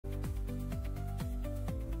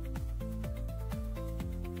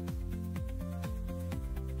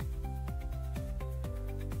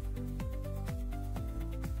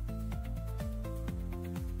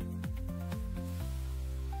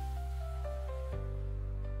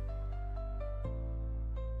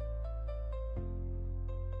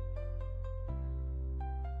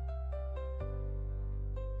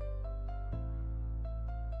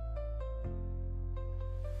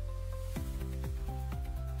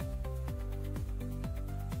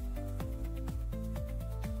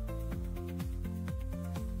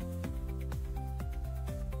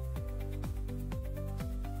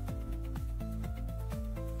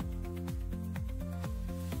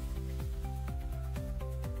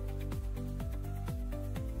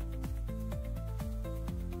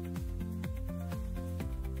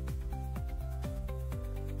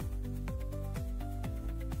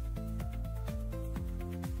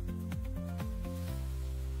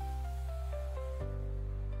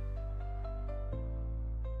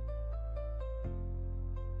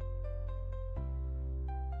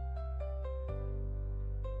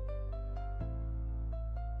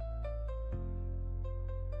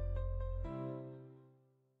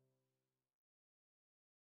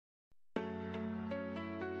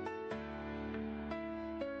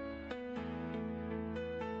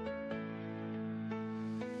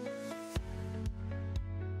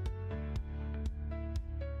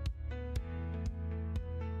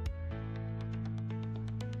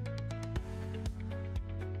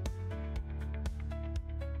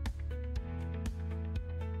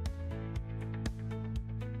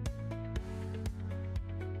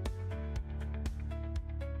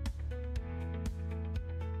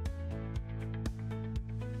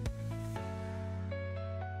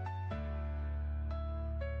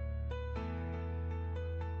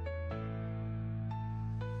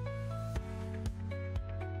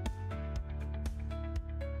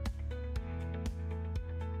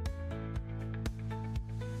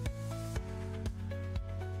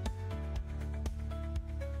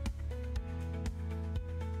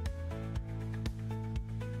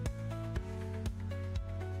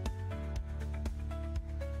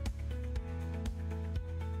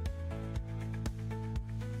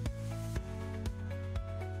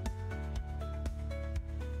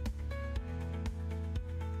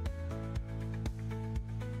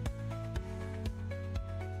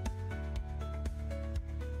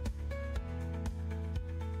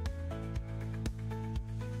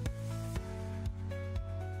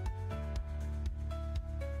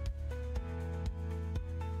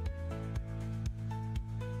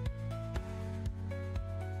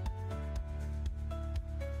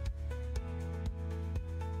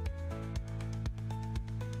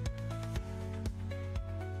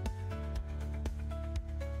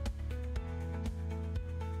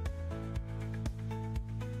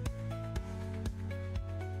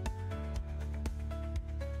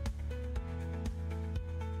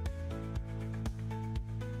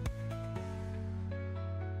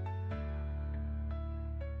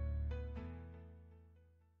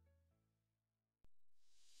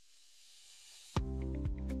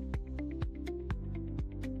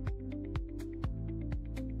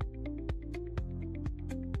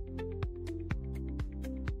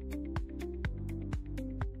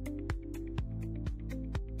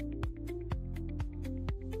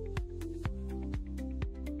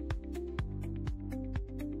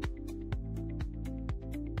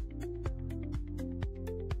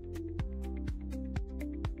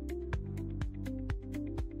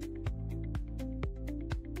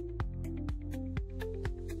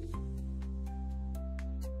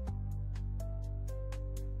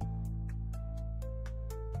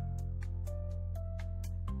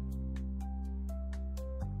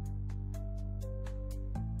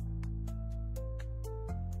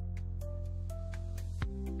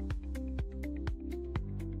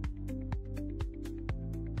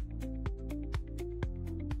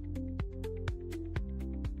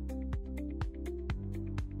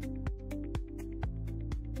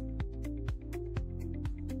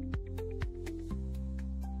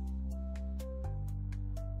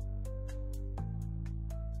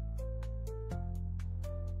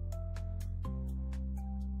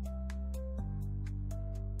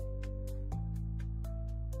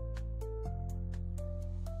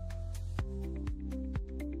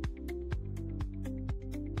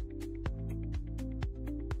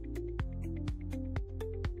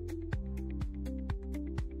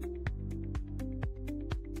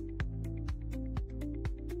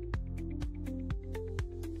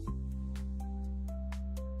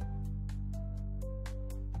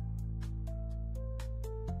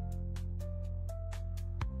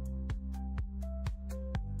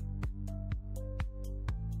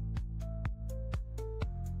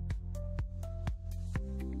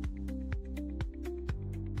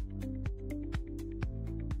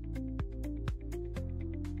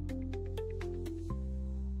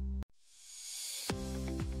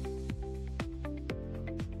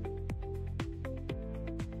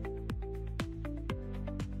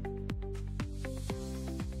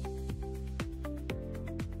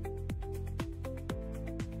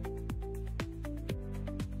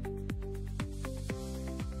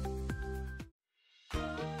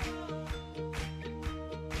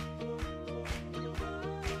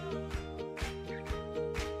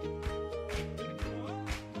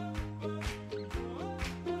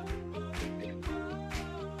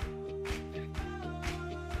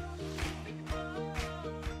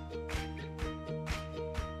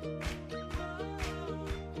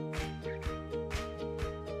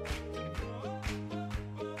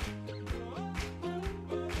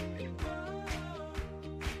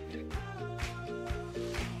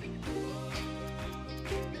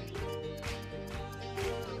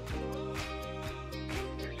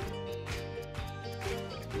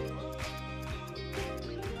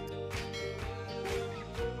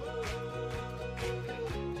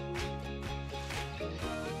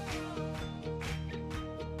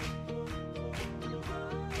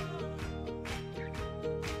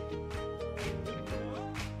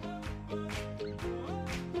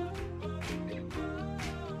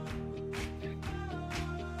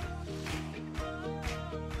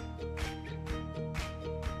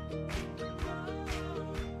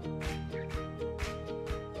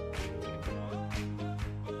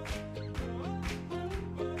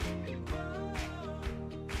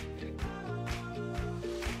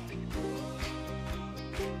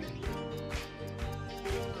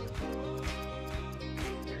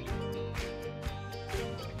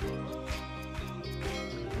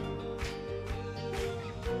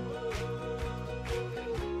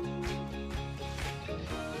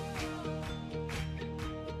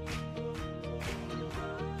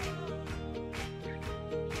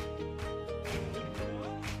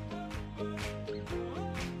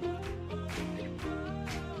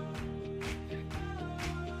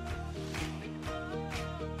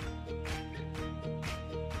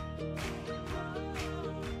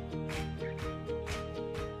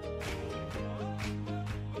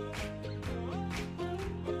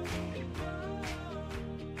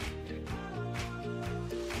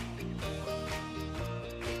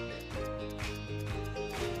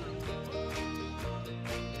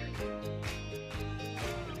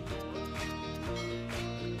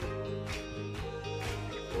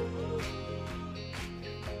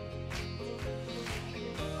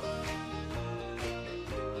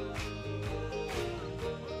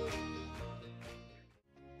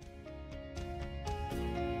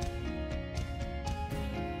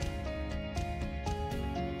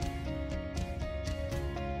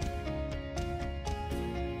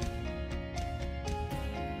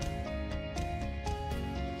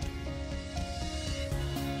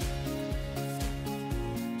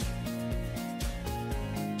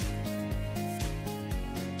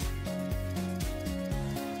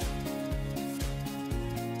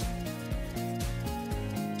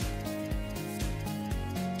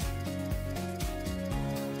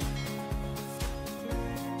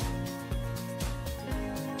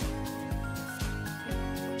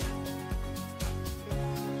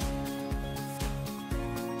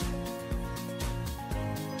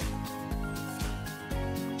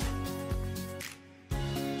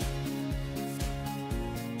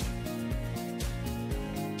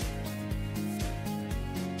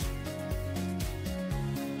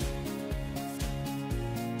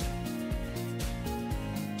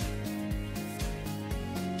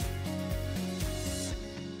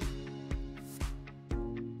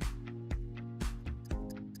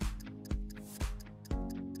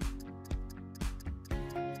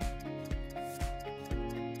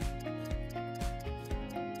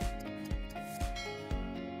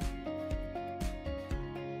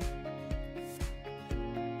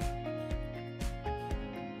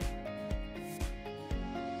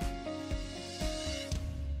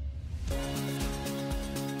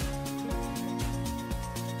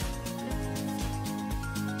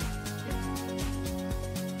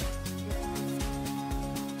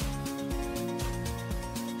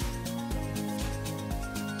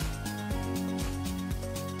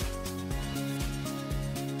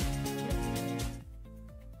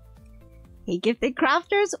Hey gifted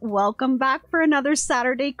crafters, welcome back for another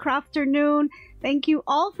Saturday CrafterNoon. Thank you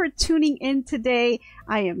all for tuning in today.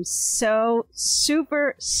 I am so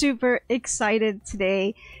super excited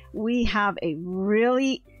today. We have a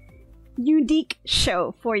really unique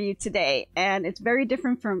show for you today, and it's very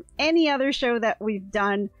different from any other show that we've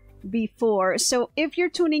done before. So if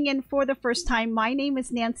you're tuning in for the first time, my name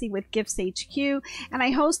is Nancy with GiftsHQ, and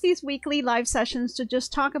I host these weekly live sessions to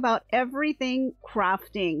just talk about everything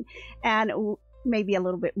crafting and maybe a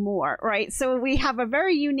little bit more, right? So we have a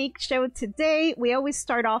very unique show today. We always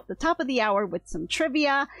start off the top of the hour with some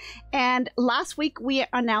trivia, and last week we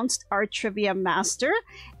announced our trivia master,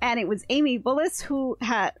 and it was Amy Bullis who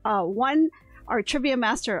had won our trivia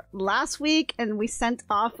master last week, and we sent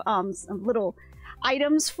off some little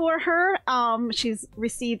items for her. She's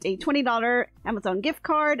received a $20 Amazon gift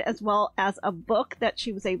card as well as a book that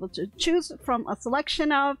she was able to choose from a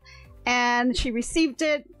selection of, and she received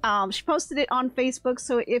it. She posted it on Facebook,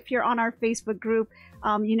 so if you're on our Facebook group,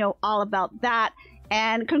 you know all about that.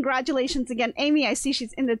 And congratulations again, Amy. I see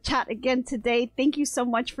she's in the chat again today. Thank you so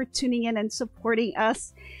much for tuning in and supporting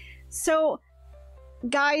us. So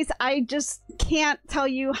guys, I just can't tell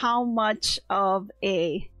you how much of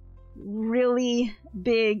a really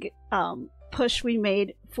big push we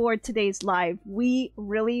made for today's live. We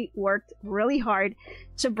really worked really hard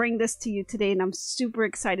to bring this to you today, and I'm super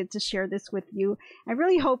excited to share this with you. I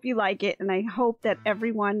really hope you like it, and I hope that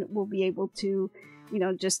everyone will be able to, you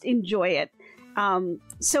know, just enjoy it.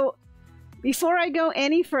 So before I go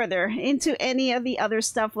any further into any of the other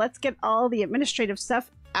stuff, let's get all the administrative stuff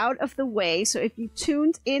out of the way. So if you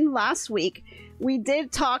tuned in last week, we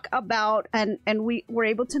did talk about and we were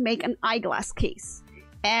able to make an eyeglass case,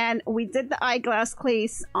 and we did the eyeglass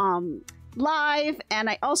case live, and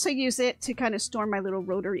I also use it to kind of store my little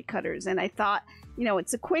rotary cutters. And I thought, you know,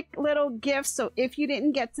 it's a quick little gift, so if you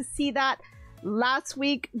didn't get to see that last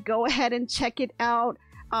week, go ahead and check it out.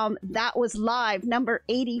 That was live number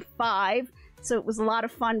 85. So it was a lot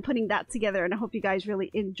of fun putting that together, and I hope you guys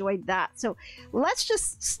really enjoyed that. So let's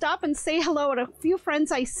just stop and say hello to a few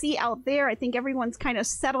friends I see out there. I think everyone's kind of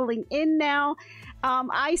settling in now.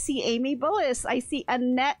 I see Amy Bullis. I see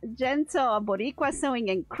Annette Gentle, Boricua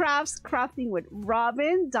Sewing and Crafts, Crafting with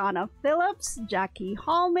Robin, Donna Phillips, Jackie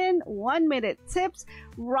Hallman, 1 Minute Tips,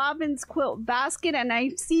 Robin's Quilt Basket, and I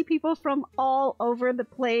see people from all over the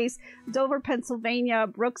place. Dover, Pennsylvania,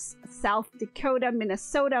 Brooks, South Dakota,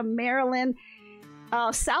 Minnesota, Maryland,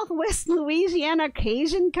 Southwest Louisiana,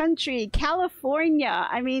 Cajun Country, California.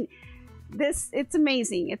 I mean, it's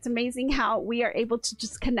amazing. It's amazing how we are able to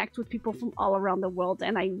just connect with people from all around the world,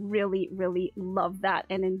 and I really love that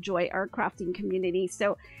and enjoy our crafting community.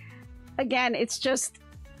 So again, it's just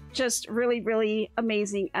really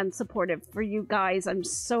amazing and supportive for you guys. I'm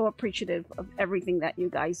so appreciative of everything that you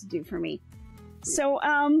guys do for me. So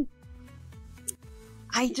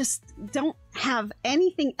I just don't have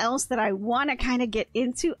anything else that I want to kind of get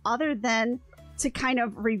into other than to kind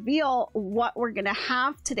of reveal what we're gonna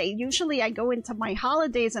have today. Usually I go into my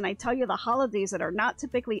holidays and I tell you the holidays that are not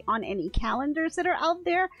typically on any calendars that are out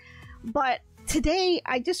there, but today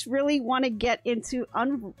I just really want to get into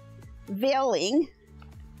unveiling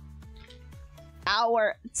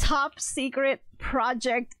our top secret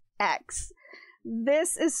Project X.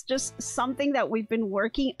 This is just something that we've been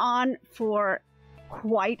working on for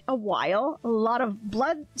quite a while. A lot of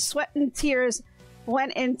blood, sweat, and tears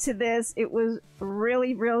went into this. It was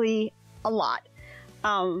really a lot,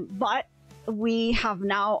 but we have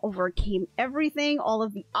now overcame everything, all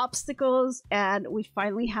of the obstacles, and we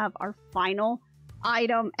finally have our final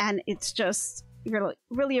item, and it's just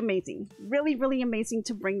really amazing, really amazing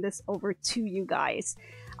to bring this over to you guys.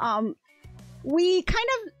 We kind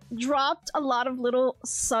of dropped a lot of little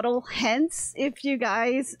subtle hints, if you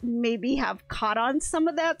guys maybe have caught on some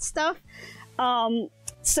of that stuff.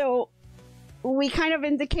 So we kind of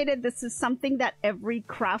indicated this is something that every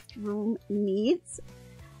craft room needs.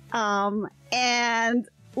 And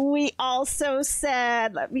we also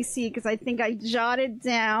said, let me see, because I think I jotted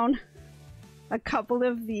down a couple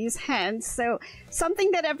of these hints. So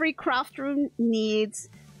something that every craft room needs,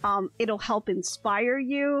 it'll help inspire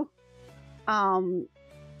you. But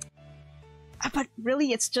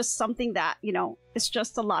really it's just something that, you know, it's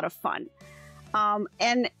just a lot of fun.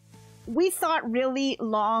 And we thought really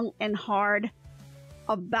long and hard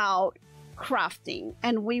about crafting,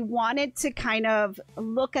 and we wanted to kind of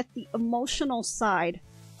look at the emotional side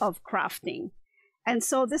of crafting. And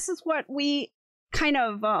so this is what we kind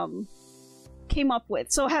of came up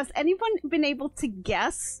with. So has anyone been able to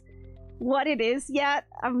guess what it is yet?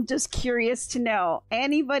 I'm just curious to know.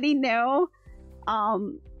 Anybody know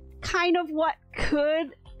kind of what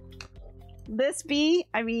could this be?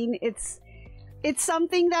 I mean, it's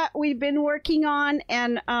something that we've been working on,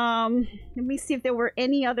 and let me see if there were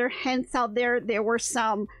any other hints out there. There were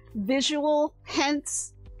some visual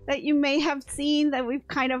hints that you may have seen that we've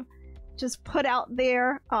kind of just put out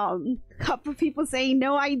there. A couple of people saying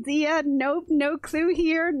no idea, nope, no clue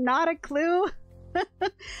here, not a clue.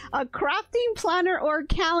 A crafting planner or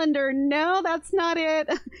calendar, no, that's not it.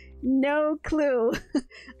 No clue.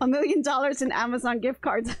 $1 million in Amazon gift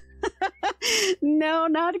cards. No,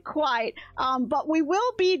 not quite. But we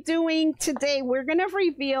will be doing today, we're gonna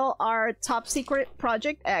reveal our top secret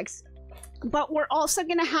Project X, but we're also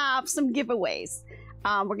gonna have some giveaways.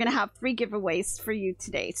 We're gonna have 3 giveaways for you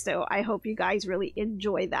today, so I hope you guys really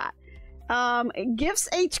enjoy that.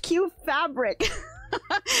 GiftsHQ fabric.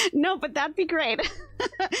 No, but that'd be great.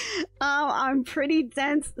 I'm pretty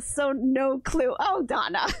dense, so no clue. Oh,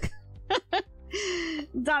 Donna.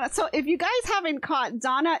 Donna, so if you guys haven't caught,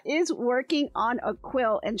 Donna is working on a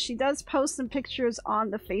quilt, and she does post some pictures on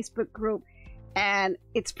the Facebook group, and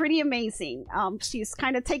it's pretty amazing. She's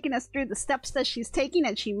kind of taking us through the steps that she's taking,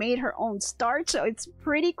 and she made her own start, so it's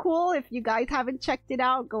pretty cool. If you guys haven't checked it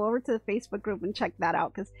out, go over to the Facebook group and check that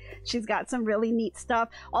out, because she's got some really neat stuff.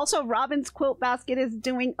 Also, Robin's Quilt Basket is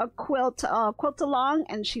doing a quilt along,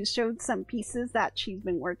 and she showed some pieces that she's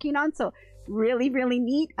been working on, so really, really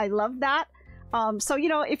neat. I love that. So, you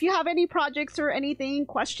know, if you have any projects or anything,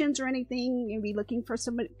 questions or anything, you'll be looking for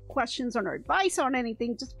some questions on or advice on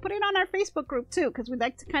anything, just put it on our Facebook group too, because we'd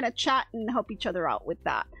like to kind of chat and help each other out with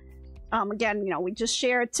that. Again, you know, we just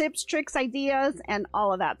share tips, tricks, ideas, and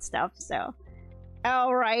all of that stuff. So,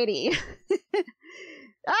 alrighty.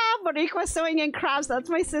 Marikwa Sewing and Crafts, that's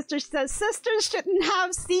my sister. She says, sisters shouldn't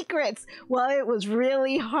have secrets. Well, it was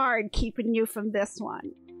really hard keeping you from this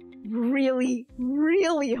one. Really,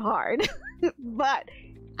 really hard. But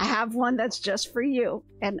I have one that's just for you,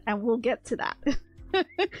 and we'll get to that.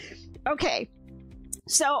 Okay,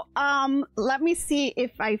 so let me see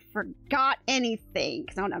if I forgot anything,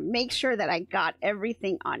 because I want to make sure that I got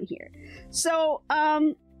everything on here. So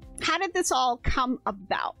how did this all come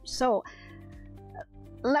about? So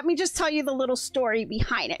let me just tell you the little story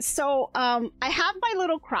behind it. So I have my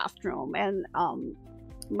little craft room, and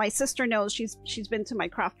my sister knows, she's been to my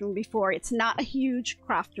craft room before. It's not a huge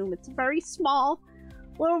craft room. It's a very small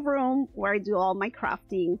little room where I do all my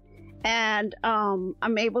crafting, and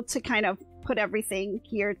I'm able to kind of put everything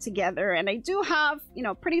here together. And I do have, you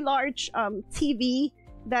know, pretty large TV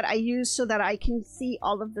that I use so that I can see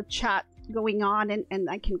all of the chat going on, and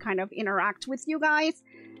I can kind of interact with you guys.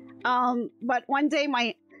 But one day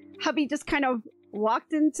my hubby just kind of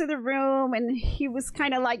walked into the room, and he was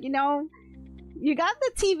kind of like, you know, you got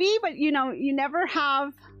the TV, but you know, you never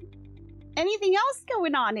have anything else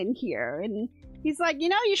going on in here. And he's like, you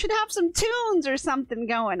know, you should have some tunes or something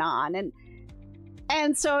going on.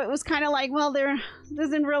 And so it was kind of like, well, there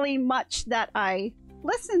isn't really much that I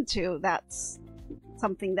listen to that's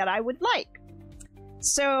something that I would like.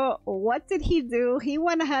 So what did he do? He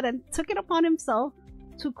went ahead and took it upon himself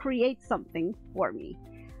to create something for me.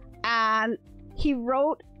 And he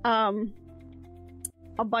wrote a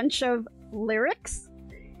bunch of lyrics,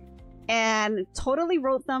 and totally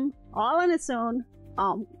wrote them all on its own.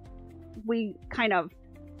 We kind of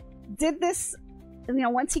did this, you know,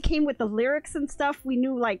 once he came with the lyrics and stuff, we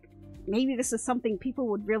knew like maybe this is something people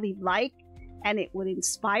would really like, and it would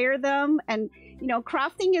inspire them. And you know,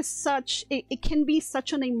 crafting is such, it can be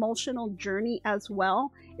such an emotional journey as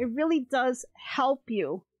well. It really does help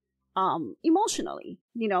you emotionally.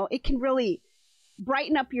 You know, it can really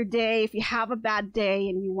brighten up your day if you have a bad day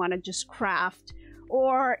and you want to just craft,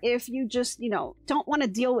 or if you just, you know, don't want to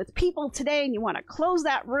deal with people today and you want to close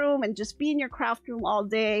that room and just be in your craft room all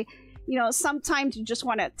day. You know, sometimes you just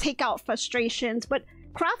want to take out frustrations, but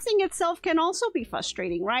crafting itself can also be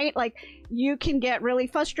frustrating, right? Like, you can get really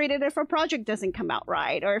frustrated if a project doesn't come out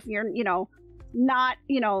right, or if you're, you know, not,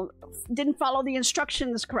 you know, didn't follow the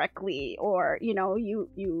instructions correctly, or, you know,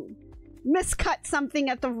 you miscut something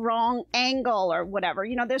at the wrong angle or whatever.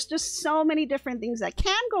 You know, there's just so many different things that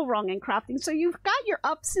can go wrong in crafting. So you've got your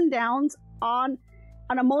ups and downs on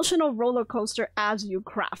an emotional roller coaster as you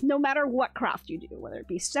craft, no matter what craft you do, whether it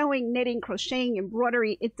be sewing, knitting, crocheting,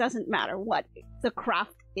 embroidery. It doesn't matter what the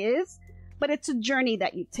craft is, but it's a journey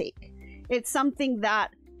that you take. It's something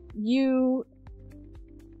that you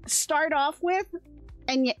start off with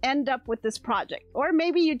and you end up with this project, or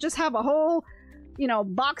maybe you just have a whole, you know,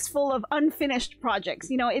 box full of unfinished projects.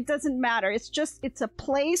 You know, it doesn't matter. It's just, it's a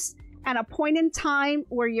place and a point in time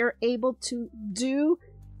where you're able to do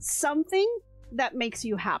something that makes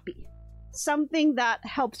you happy, something that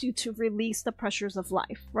helps you to release the pressures of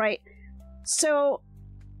life, right? So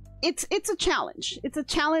it's a challenge. It's a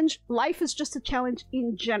challenge. Life is just a challenge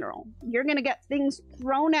in general. You're gonna get things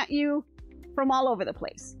thrown at you from all over the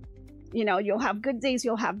place. You know, you'll have good days,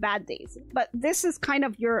 you'll have bad days. But this is kind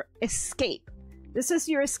of your escape. This is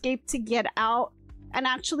your escape to get out and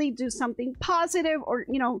actually do something positive, or,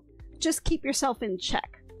 you know, just keep yourself in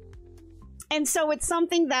check. And so it's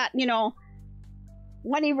something that, you know,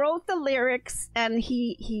 when he wrote the lyrics and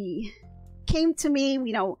he came to me,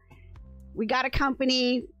 you know, we got a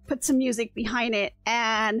company, put some music behind it,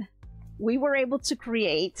 and we were able to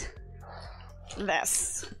create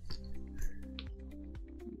this.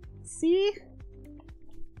 See?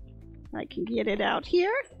 I can get it out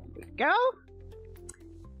here. There we go.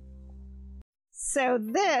 So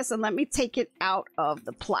this, and let me take it out of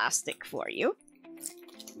the plastic for you.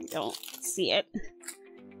 You don't see it.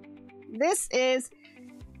 This is,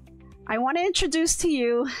 I want to introduce to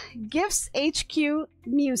you GiftsHQ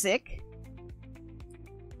music.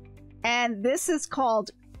 And this is called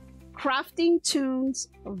Crafting Tunes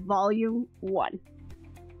Volume 1.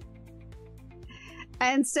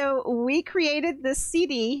 And so we created this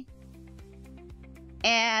CD,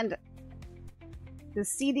 and the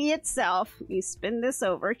CD itself, you spin this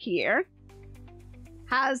over here,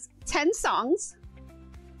 has 10 songs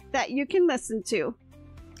that you can listen to.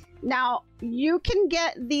 Now, you can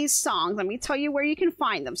get these songs. Let me tell you where you can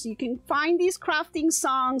find them. So you can find these crafting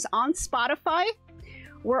songs on Spotify.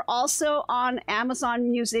 We're also on Amazon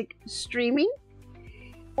Music streaming.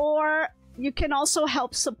 Or you can also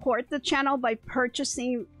help support the channel by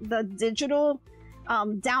purchasing the digital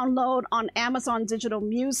download on Amazon Digital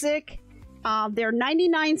Music. They're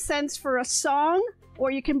 99 cents for a song,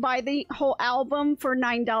 or you can buy the whole album for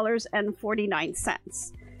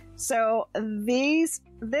 $9.49. So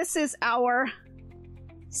this is our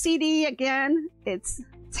CD again. It's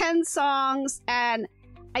 10 songs, and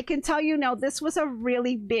I can tell you now, this was a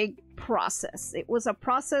really big process. It was a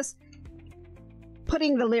process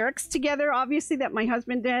putting the lyrics together, obviously, that my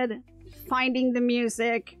husband did, finding the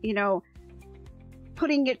music, you know,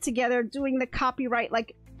 putting it together, doing the copyright.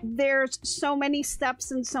 Like, there's so many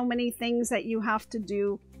steps and so many things that you have to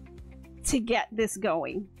do to get this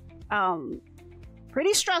going.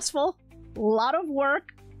 Pretty stressful, a lot of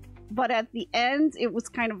work, but at the end, it was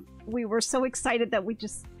kind of, we were so excited that we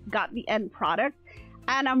just got the end product,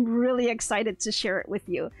 and I'm really excited to share it with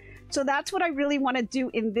you. So that's what I really want to do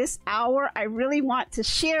in this hour. I really want to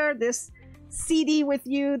share this CD with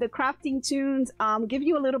you, the Crafting Tunes, give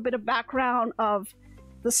you a little bit of background of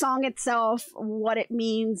the song itself, what it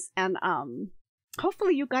means, and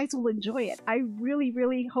hopefully you guys will enjoy it. I really,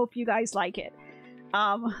 really hope you guys like it.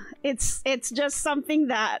 It's just something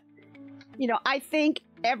that, you know, I think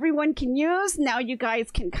everyone can use. Now you guys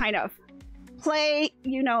can kind of play,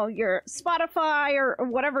 you know, your Spotify or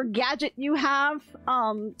whatever gadget you have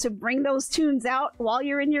to bring those tunes out while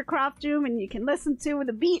you're in your craft room, and you can listen to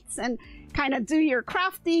the beats and kind of do your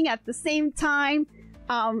crafting at the same time.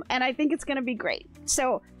 And I think it's going to be great.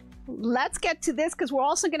 So let's get to this, because we're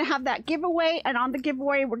also going to have that giveaway, and on the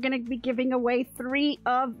giveaway we're going to be giving away 3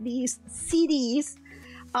 of these CDs.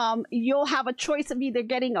 You'll have a choice of either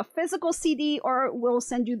getting a physical CD, or we'll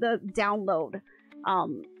send you the download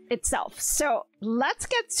itself. So let's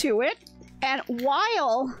get to it. And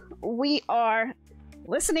while we are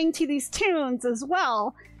listening to these tunes as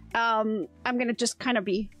well, I'm gonna just kind of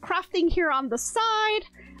be crafting here on the side.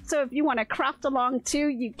 So if you want to craft along too,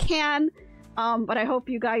 you can. But I hope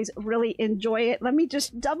you guys really enjoy it. Let me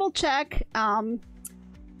just double check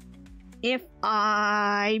if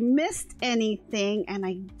I missed anything, and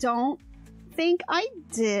I don't think I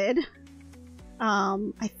did.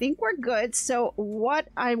 I think we're good. So what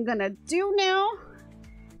I'm gonna do now,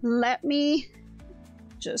 let me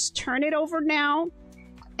just turn it over now,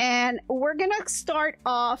 and we're gonna start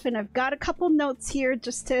off, and I've got a couple notes here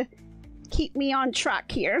just to keep me on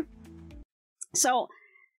track here. So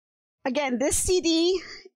again, this CD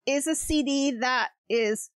is a CD that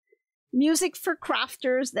is music for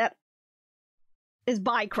crafters, that is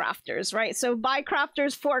by crafters, right? So by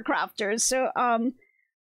crafters for crafters. So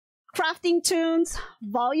Crafting Tunes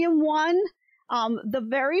Volume 1. The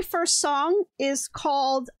very first song is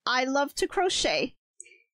called I Love to Crochet.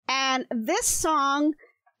 And this song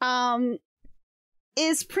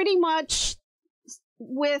is pretty much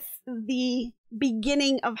with the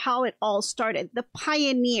beginning of how it all started, the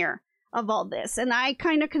pioneer of all this. And I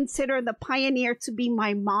kind of consider the pioneer to be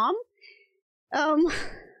my mom. Let's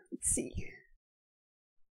see.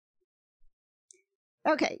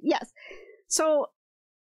 Okay, yes. So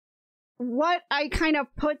what I kind of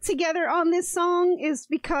put together on this song is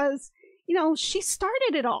because, you know, she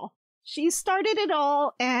started it all. She started it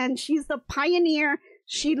all, and she's the pioneer.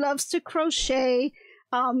 She loves to crochet.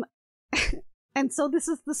 And so this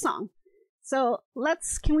is the song. So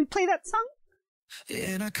can we play that song?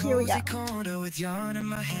 In a cozy corner with yarn in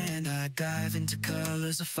my hand, I dive into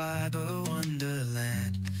colors of fiber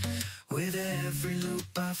wonderland. With every loop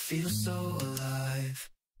I feel so alive.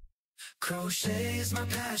 Crochet is my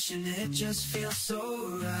passion, it just feels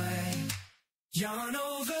so right. Yarn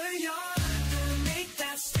over yarn, gonna make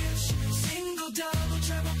that stitch. Single, double,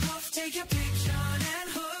 treble, puff, take your pick. Yarn and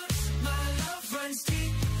hooks, my love runs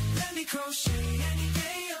deep. Let me crochet any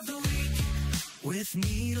day of the week. With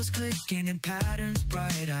needles clicking and patterns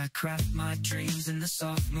bright, I craft my dreams in the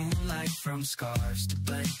soft moonlight. From scarves to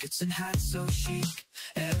blankets and hats so chic,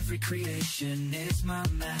 every creation is my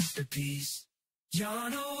masterpiece.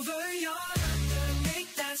 Yarn over yarn, gonna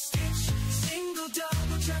make that stitch. Single,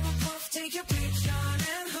 double, treble, puff, take your pick. Yarn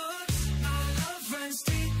and hooks, my love runs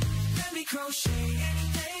deep. Let me crochet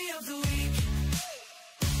any day of the week.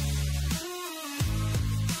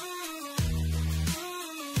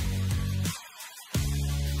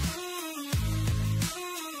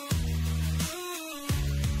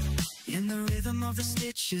 In the rhythm of the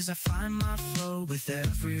stitches I find my flow. With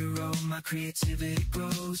every row my creativity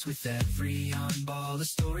grows. With every yarn ball a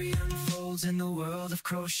story unfolds. In the world of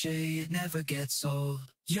crochet it never gets old.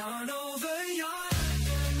 Yarn over yarn,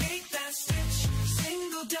 gonna make that stitch.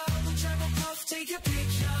 Single, double, treble, puff, take your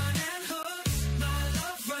pick. Yarn and hooks, my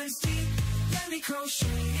love runs deep. Let me crochet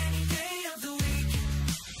any day of the week.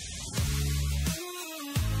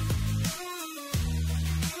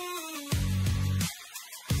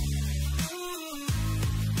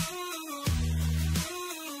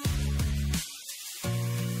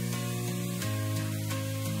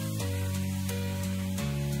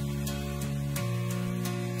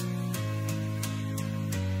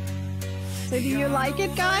 So do you like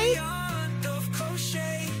it, guys?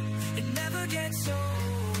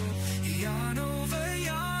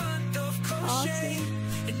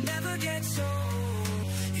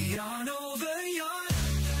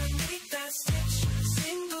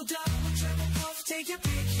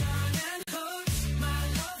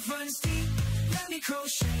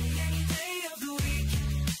 Crochet any day of the week.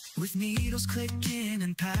 With needles clicking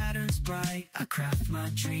and patterns bright, I craft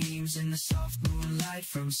my dreams in the soft moonlight.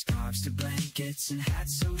 From scarves to blankets and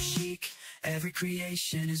hats so chic, every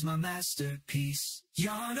creation is my masterpiece.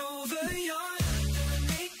 Yarn over yarn, gonna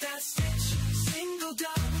make that stitch. Single,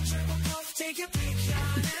 double, treble, puff, take your pick.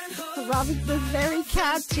 Yarn and hook. Robin's is very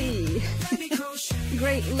catchy.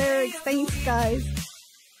 Great lyrics. Thanks, guys.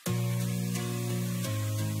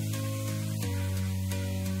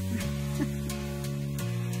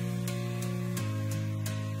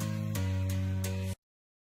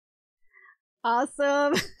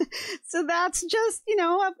 Awesome. So that's just, you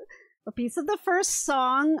know, a piece of the first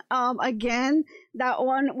song. Again, that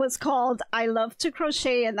one was called I Love to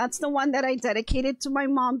Crochet, and that's the one that I dedicated to my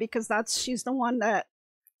mom because she's the one that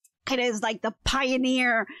it is like the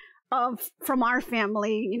pioneer from our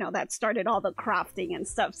family, you know, that started all the crafting and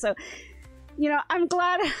stuff. So, you know, I'm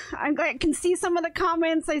glad I can see some of the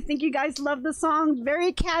comments. I think you guys love the song.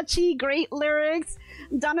 Very catchy, great lyrics.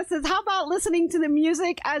 Donna says, how about listening to the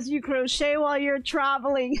music as you crochet while you're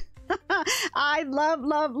traveling? I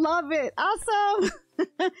love it. Awesome.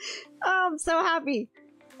 I'm so happy.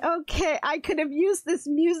 Okay, I could have used this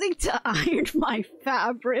music to iron my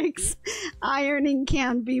fabrics. Ironing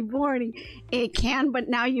can be boring. It can, but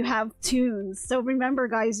now you have tunes. So remember,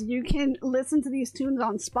 guys, you can listen to these tunes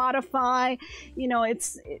on Spotify. You know,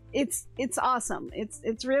 it's awesome.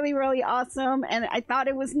 It's really, really awesome. And I thought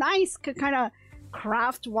it was nice to kind of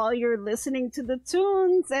craft while you're listening to the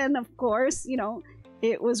tunes. And of course, you know,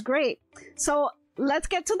 it was great. So let's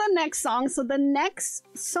get to the next song. So the next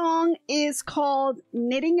song is called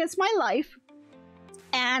Knitting is My Life.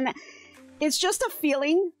 And it's just a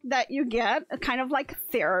feeling that you get, kind of like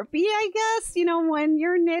therapy, I guess, you know, when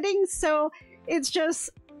you're knitting. So it's just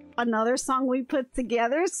another song we put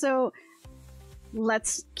together. So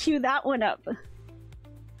let's cue that one up.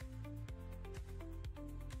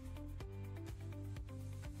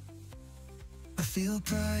 I feel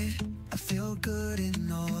pride, I feel good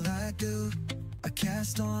in all I do. I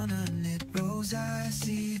cast on a knit rose I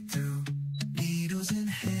see through. Needles in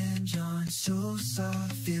hand, yarn so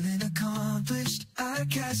soft, feeling accomplished. I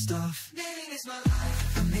cast off. Knitting is my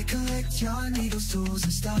life. I may collect yarn, needles, tools,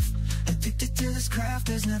 and stuff. Addicted to this craft,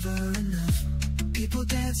 there's never enough. People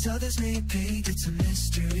dance, others may paint. It's a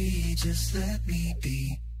mystery, just let me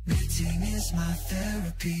be. Knitting is my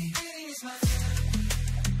therapy. Knitting is my therapy.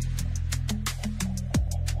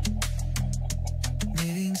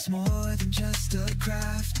 Knitting's more than just a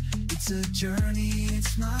craft. It's a journey,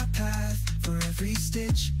 it's my path. For every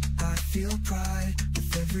stitch, I feel pride.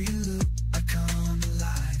 With every loop, I come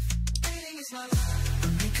alive. Knitting is my life.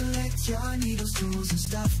 When we collect your needles, tools, and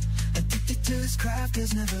stuff. Addicted to this craft,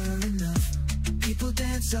 there's never enough. People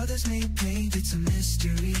dance, others make paint. It's a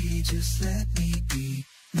mystery, just let me be.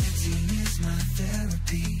 Knitting is my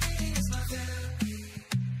therapy.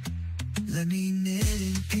 Let me knit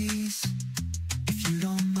in peace, if you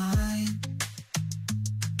don't mind.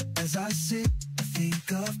 As I sit, I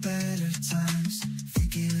think of better times.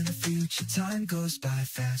 Thinking of the future, time goes by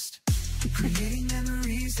fast. Creating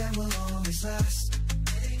memories that will always last.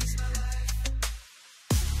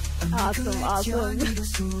 Awesome.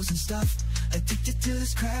 Needles, tools, and stuff. Addicted to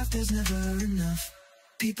this craft, there's never enough.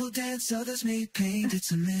 People dance, others make paint.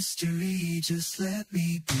 It's a mystery, just let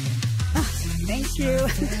me be. Thank you.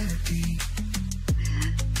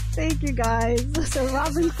 Thank you, guys. So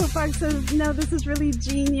Robin Kupak says, no, this is really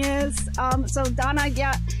genius. So Donna,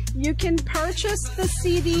 yeah, you can purchase the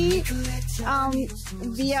CD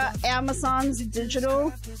via Amazon's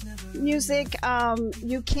digital music.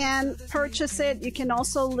 You can purchase it. You can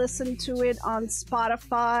also listen to it on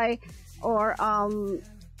Spotify, or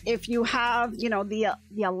if you have, you know, the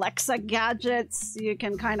Alexa gadgets, you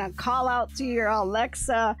can kind of call out to your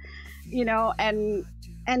Alexa, you know, and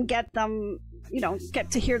get them, you know, get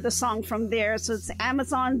to hear the song from there. So it's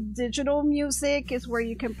Amazon Digital Music is where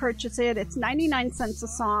you can purchase it. It's 99 cents a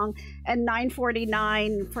song and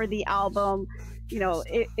 $9.49 for the album. You know,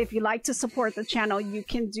 if you like to support the channel, you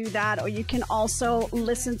can do that, or you can also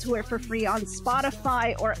listen to it for free on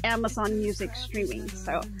Spotify or Amazon Music streaming.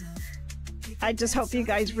 So I just hope you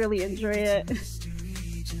guys really enjoy it.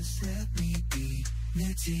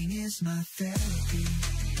 Knitting is my therapy.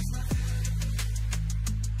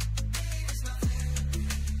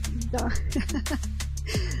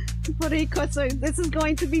 So this is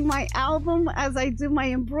going to be my album as I do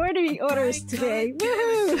my embroidery orders today.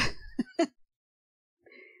 Woohoo!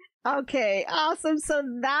 Okay, awesome. So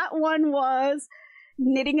that one was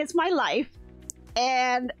Knitting is My Life.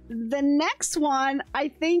 And the next one, I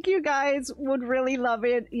think you guys would really love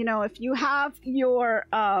it. You know, if you have your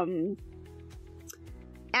Addy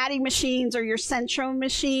machines or your Centro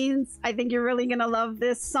machines, I think you're really gonna love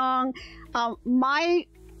this song. My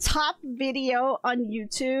top video on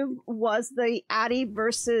YouTube was the Addy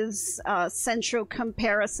versus Centro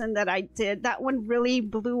comparison that I did. That one really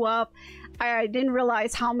blew up. I didn't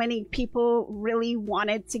realize how many people really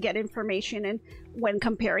wanted to get information and when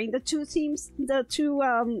comparing the two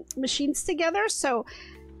machines together. So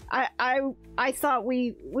I thought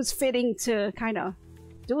we was fitting to kind of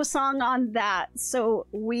do a song on that. So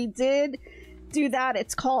we did do that.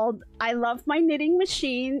 It's called I Love My Knitting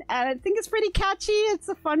Machine, and I think it's pretty catchy. It's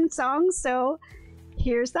a fun song, so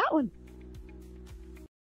here's that one.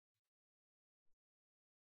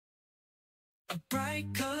 A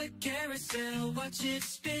bright colored carousel, watch it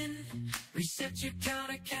spin. Reset your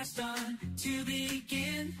counter, cast on to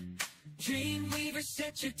begin. Dreamweaver,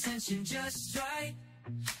 set your tension just right.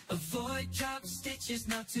 Avoid drop stitches,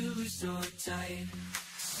 not too loose or tight.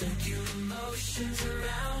 Circular motions,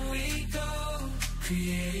 around we go.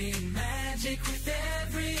 Creating magic with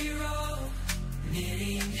every row.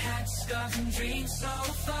 Knitting hats, scarves, and dreams so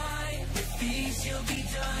fine. With these you'll be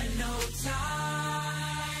done in no time.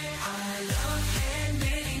 I love hand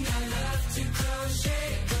knitting, I love to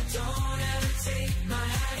crochet, but don't ever take my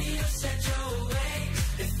Addy or Centro away.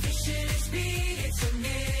 Efficient is speed, it's a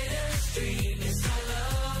knitter's dream. Yes, I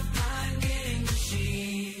love my knitting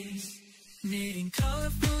machines. Knitting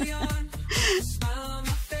colorful yarn, a smile on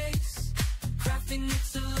my face. Crafting,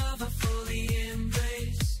 it's a love I fully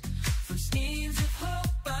embrace. From schemes of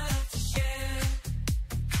hope I love to share.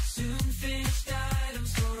 Soon finished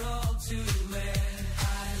items for all to wear.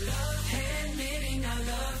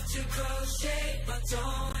 Crochet, but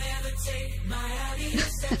don't ever take my Addy or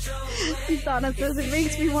Centro away. Donna says it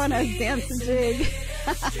makes me want to dance and jig.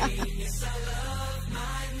 Yes, I love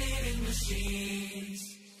my knitting machines.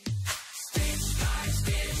 Stitch by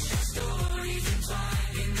stitch, stories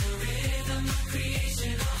entwined in the rhythm of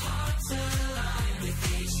creation. A heart's aligned with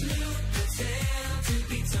each loop, the tale to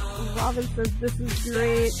be told. Robin says this is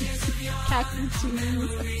great. Khaki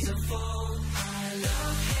jeans. I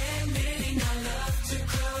love hand knitting, I love to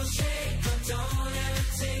crochet, but don't ever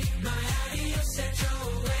take my Addy or Centro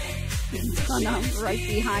away. Donna, right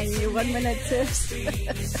behind you. 1 minute tips. I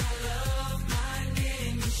love my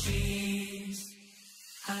knitting machines.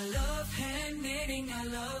 I love hand knitting, I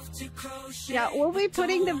love to crochet. Yeah, we'll be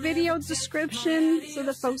putting the video description so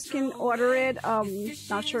the folks can order it.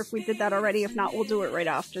 Not sure if we did that already. If not, we'll do it right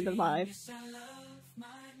after the live. I love my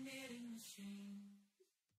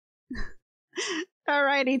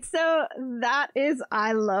Alrighty, so that is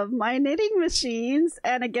I Love My Knitting Machines.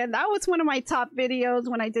 And again, that was one of my top videos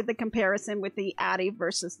when I did the comparison with the Addy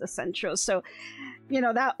versus the Centro. So, you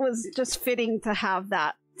know, that was just fitting to have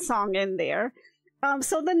that song in there.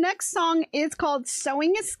 So the next song is called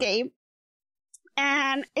Sewing Escape.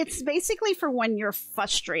 And it's basically for when you're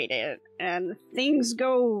frustrated and things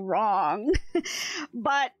go wrong.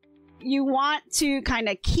 But you want to kind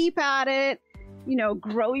of keep at it. You know,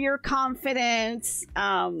 grow your confidence,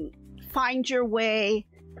 find your way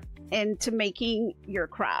into making your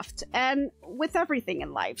craft, and with everything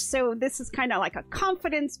in life. So this is kind of like a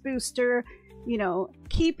confidence booster. You know,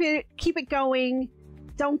 keep it going,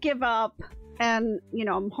 don't give up, and you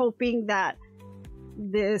know, I'm hoping that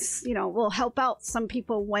this, you know, will help out some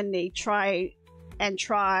people when they try, and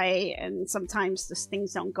sometimes these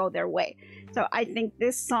things don't go their way. So I think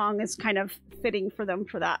this song is kind of fitting for them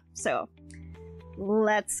for that. So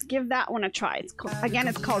let's give that one a try. It's again,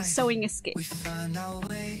 it's called Sewing Escape. We find our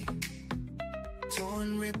way,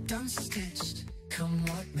 torn, ripped, unstitched, come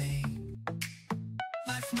what may.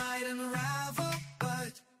 Life might unravel,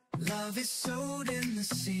 but love is sewed in the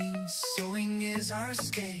seams. Sewing is our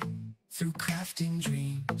escape through crafting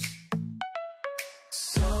dreams.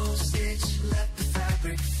 Sew, stitch, let the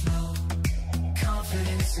fabric flow.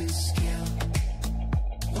 Confidence and skill,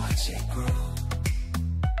 watch it grow.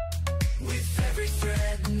 With every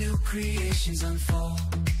thread, new creations unfold.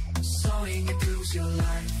 Sewing improves your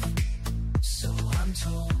life, so I'm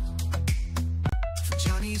told. From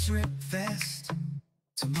Johnny's ripped vest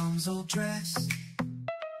to Mom's old dress,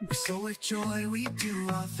 we sew with joy, we do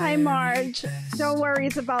our very Hi Marge, best. don't worry,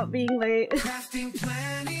 it's about being late. Crafting,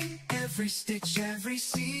 planning, every stitch, every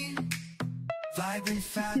seam. Vibrant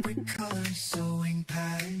fabric colors, sewing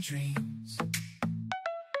pattern dreams.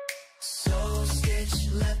 Sew,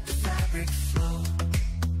 stitch, let the fabric flow.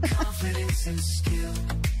 Confidence and skill,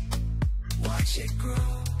 watch it grow.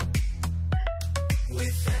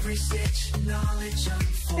 With every stitch, knowledge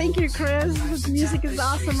unfolds. Thank you, Chris. This music is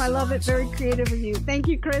awesome. I love it. Very creative of you. Thank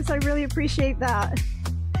you, Chris. I really appreciate that.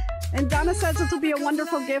 And Donna says this will be a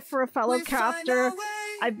wonderful gift for a fellow crafter.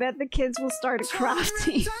 I bet the kids will start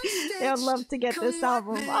crafting. They would love to get this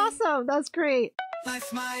album. Awesome. That's great.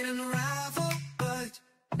 Life might unravel, but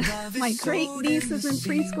my great niece is in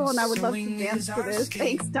preschool and I would love to dance to this.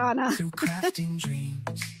 Thanks, Donna.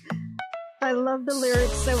 I love the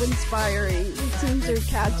lyrics, so inspiring. The tunes are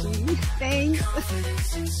catchy. Thanks.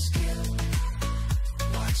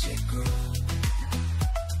 Watch it grow.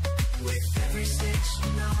 With every stitch,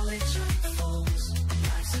 knowledge unfolds.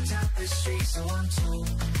 Life's a tapestry, so untold.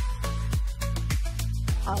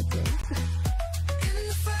 Awesome. In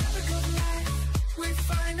the fabric of life, we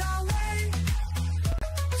find our way.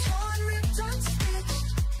 Torn, ripped, unstitched,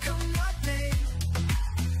 come what may.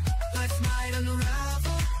 Life might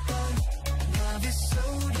unravel, but love is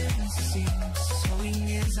sewed in the seams. Sewing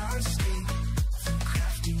is our escape from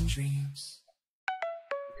crafting dreams.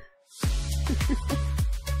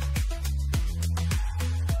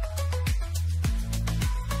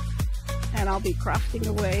 And I'll be crafting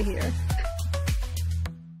away here.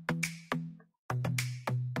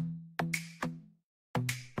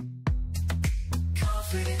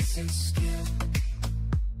 Confidence and skill,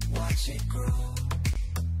 watch it grow.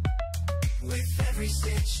 With every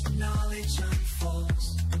stitch, knowledge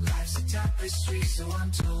unfolds. Life's a tapestry, so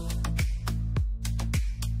untold.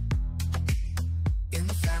 In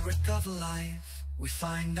the fabric of life, we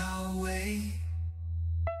find our way.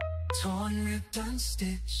 Torn, ripped,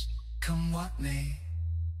 unstitched, come what may.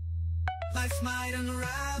 Life might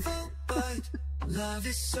unravel, but love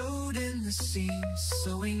is sewed in the seams.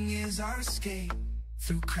 Sewing is our escape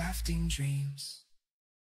through crafting dreams.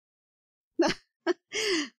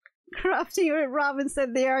 Crafting with Robin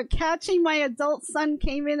said they are catching. My adult son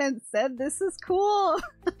came in and said this is cool.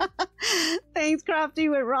 Thanks, Crafting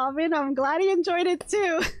with Robin. I'm glad he enjoyed it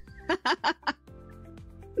too.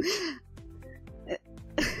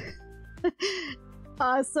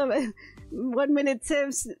 Awesome. 1 minute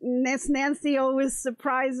tips. Miss Nancy always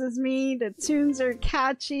surprises me. The tunes are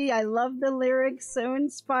catchy. I love the lyrics. So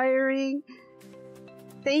inspiring.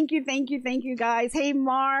 Thank you, thank you, thank you guys. Hey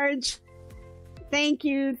Marge. Thank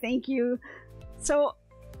you, thank you. So,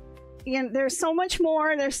 you know, there's so much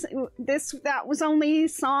more. There's that was only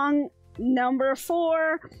song number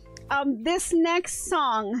 4. This next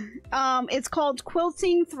song, it's called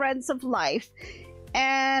Quilting Threads of Life.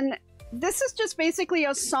 And this is just basically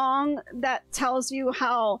a song that tells you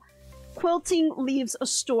how quilting leaves a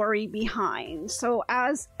story behind. So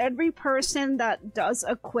as every person that does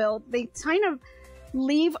a quilt, they kind of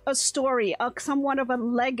leave a story, somewhat of a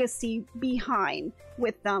legacy behind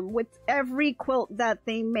with them, with every quilt that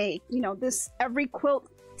they make. You know, every quilt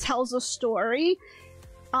tells a story.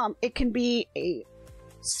 It can be a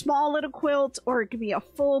small little quilt, or it could be a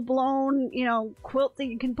full-blown, you know, quilt that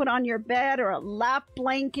you can put on your bed, or a lap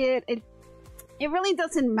blanket. It really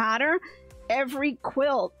doesn't matter. Every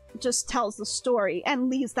quilt just tells the story and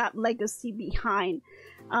leaves that legacy behind.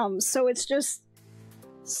 So it's just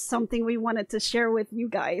something we wanted to share with you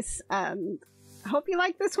guys, and I hope you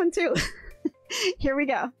like this one too. Here we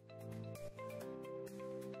go.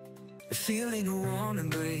 Feeling a warm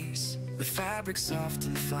embrace, the fabric soft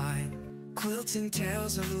and fine, quilting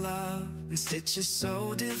tales of love and stitches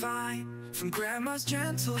so divine. From grandma's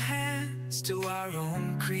gentle hands to our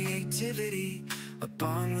own creativity, a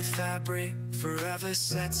bond with fabric forever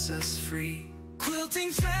sets us free.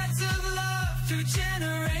 Quilting threads of love through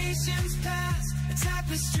generations past, a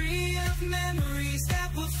tapestry of memories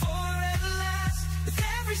that will forever last. With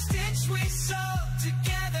every stitch we sew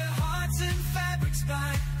together, hearts and fabrics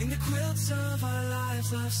bind. In the quilts of our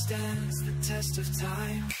lives, love stands the test of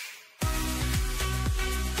time.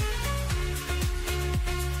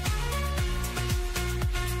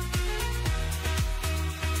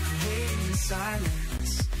 Creating in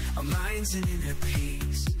silence, our minds an inner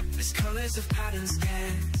peace. As colors of patterns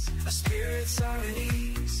dance, our spirits are at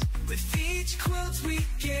ease. With each quilt we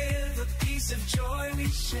give, a piece of joy we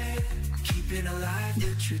share, keeping alive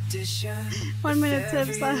the tradition. 1 minute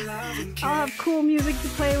tips. I'll have cool music to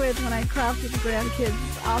play with when I craft with the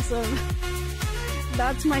grandkids. Awesome.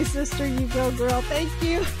 That's my sister. You go, girl. Thank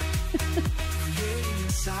you. Creating in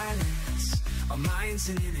silence, our minds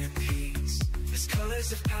an inner peace. As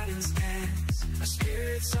colors of patterns dance, our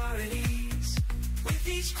spirits are at ease. With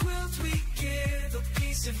each quilt we give, a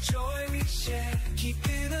piece of joy we share,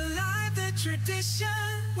 keeping alive the tradition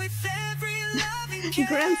with every loving care.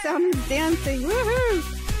 Grandson is dancing. Woohoo!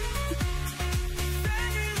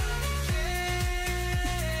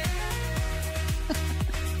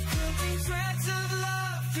 Quilting threads of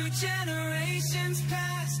love through generations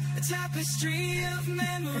past, a tapestry of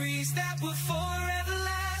memories that will forever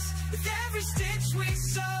last. With every stitch we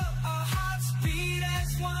sew, our hearts beat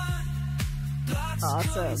as one.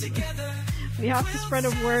 Awesome. We have to spread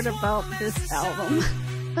a word about this album.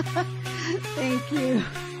 Thank you.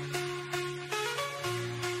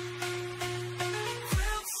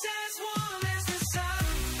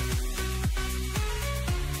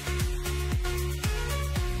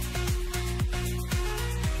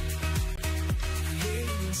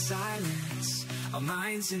 Creating in silence, our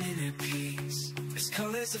minds an inner peace. As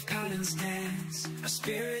colors of patterns dance, our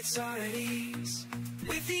spirits are at ease.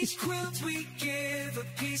 With each quilt we give, a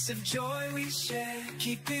piece of joy we share,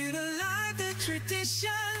 keeping alive the tradition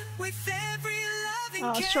with every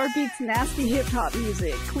loving care. Short beats, nasty hip-hop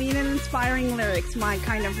music, clean and inspiring lyrics, my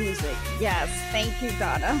kind of music. Yes, thank you,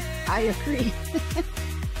 Donna. I agree.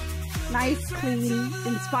 Nice, clean,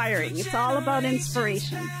 inspiring. It's all about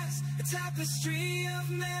inspiration.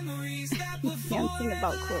 Dancing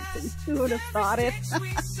about quilting. Who would have thought it?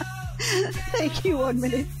 Thank you, 1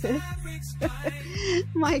 minute sis.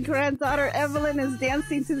 My granddaughter Evelyn is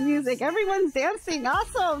dancing to the music. Everyone's dancing.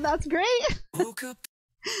 Awesome. That's great.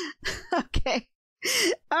 Okay.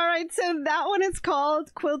 All right. So that one is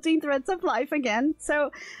called Quilting Threads of Life again.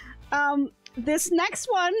 So this next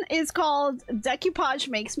one is called Decoupage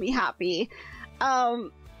Makes Me Happy.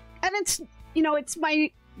 And it's, you know, it's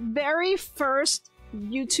my very first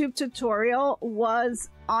YouTube tutorial was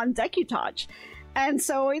on decoupage. And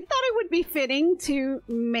so I thought it would be fitting to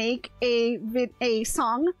make a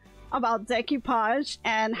song about decoupage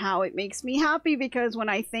and how it makes me happy, because when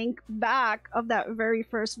I think back of that very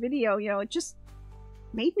first video, you know, it just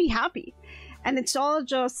made me happy. And it's all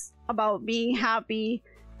just about being happy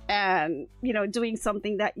and, you know, doing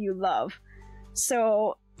something that you love.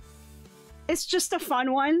 So it's just a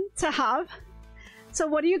fun one to have. So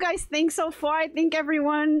what do you guys think so far? I think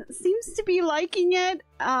everyone seems to be liking it.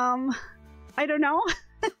 I don't know.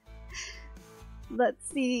 Let's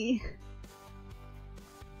see.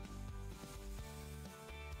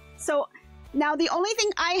 So now the only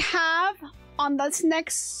thing I have on this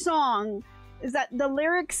next song is that the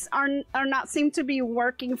lyrics are not seem to be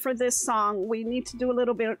working for this song. We need to do a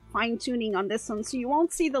little bit of fine-tuning on this one. So you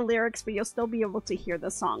won't see the lyrics, but you'll still be able to hear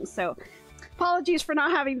the song. So apologies for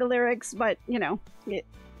not having the lyrics, but you know,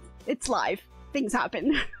 it's live. Things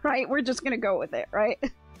happen, right? We're just gonna go with it, right?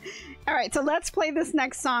 All right, so let's play this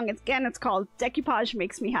next song. Again, it's called Decoupage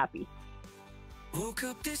Makes Me Happy. Woke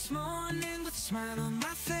up this morning with a smile on my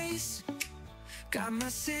face, Got my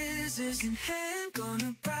scissors in hand,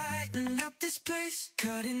 gonna brighten up this place.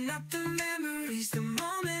 Cutting up the memories, the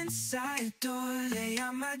moments I adore. Lay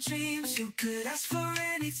out my dreams, you could ask for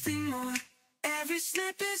anything more. Every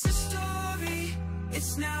slip is a story,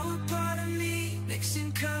 it's now a part of me.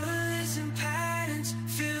 Mixing colors and patterns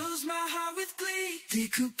fills my heart with glee.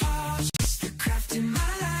 Decoupage, it's the craft in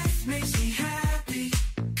my life, makes me happy.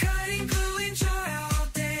 Cutting, gluing, joy all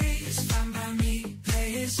day is fine by me.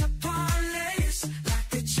 Layers upon layers, like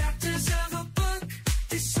the chapters of a book.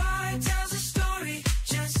 This art tells a story,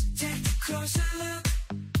 just take a closer look.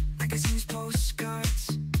 Magazines,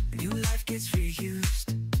 postcards, a new life gets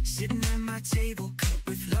reused. Sitting at my table, cut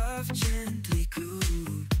with love, gently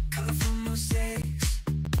glued. Colorful mosaics,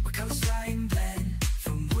 where colors fly and blend.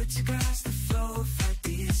 From wood to glass, the flow of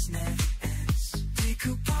ideas never ends.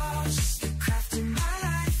 Decoupage is the craft in my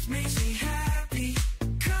life, makes me happy.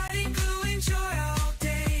 Cutting, gluing, joy all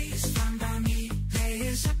day is fine by me.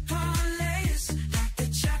 Layers upon layers, like the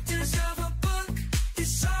chapters of a book.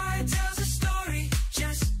 This art tells a story,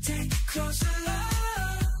 just take a closer look.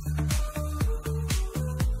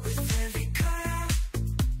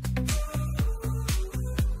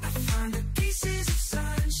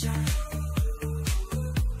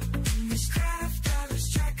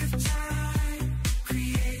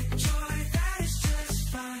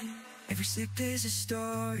 Slip is a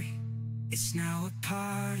story, it's now a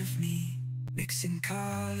part of me. Mixing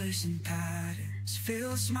colors and patterns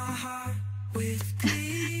fills my heart with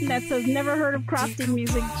glee. That says never heard of crafting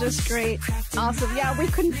music, just great. Awesome. Yeah, we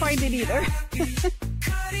couldn't find it either.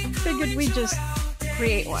 Figured we'd just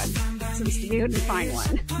create one since we couldn't find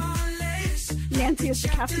one. Nancy is the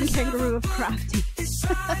Captain Kangaroo of crafting.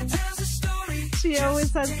 She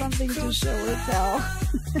always has something to show or tell.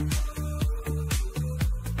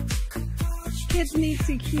 Kids need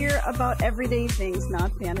to hear about everyday things, not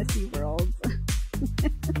fantasy worlds.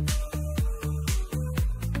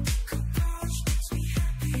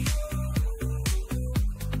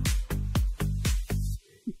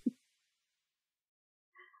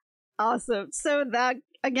 Awesome. So that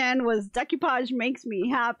again was Decoupage Makes Me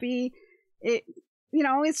Happy. It, you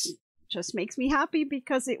know, it's just makes me happy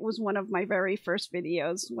because it was one of my very first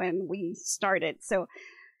videos when we started. So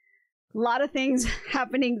a lot of things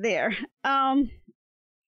happening there.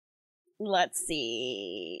 Let's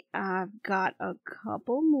see. I've got a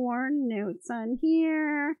couple more notes on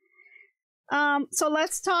here. So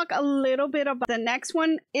let's talk a little bit about the next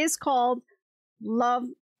one is called Love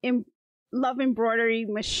Embroidery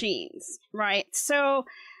Machines, right? So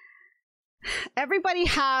everybody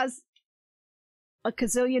has a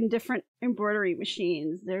gazillion different embroidery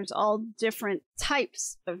machines. There's all different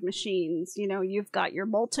types of machines. You know, you've got your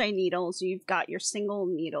multi-needles, you've got your single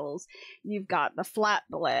needles, you've got the flat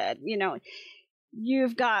blade, you know,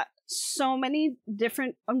 you've got so many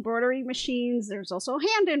different embroidery machines. There's also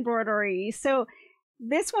hand embroidery. So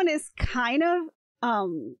this one is kind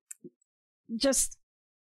of just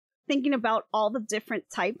thinking about all the different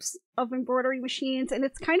types of embroidery machines. And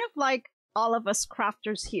it's kind of like all of us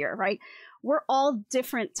crafters here, right? We're all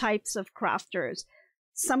different types of crafters.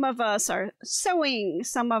 Some of us are sewing,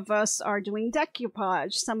 some of us are doing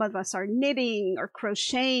decoupage, some of us are knitting or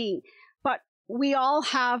crocheting, but we all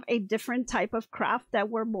have a different type of craft that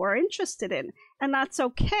we're more interested in. And that's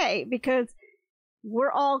okay because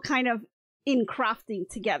we're all kind of in crafting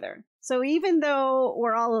together. So even though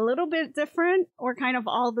we're all a little bit different, we're kind of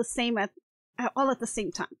all the same all at the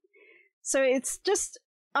same time. So it's just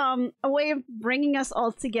a way of bringing us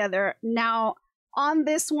all together. Now, on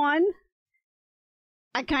this one,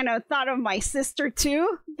 I kind of thought of my sister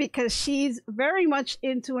too, because she's very much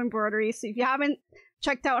into embroidery. So if you haven't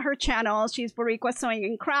checked out her channel, she's Boricua Sewing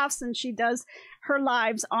and Crafts, and she does her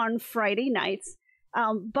lives on Friday nights.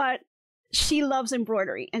 But she loves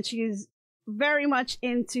embroidery, and she's very much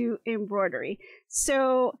into embroidery.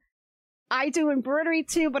 So I do embroidery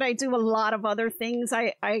too, but I do a lot of other things.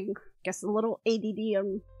 I guess a little ADD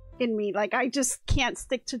in me. Like, I just can't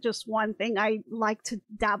stick to just one thing. I like to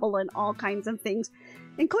dabble in all kinds of things,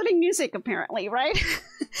 including music, apparently, right?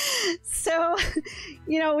 So,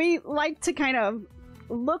 you know, we like to kind of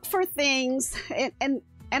look for things, and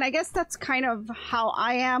I guess that's kind of how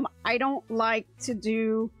I am. I don't like to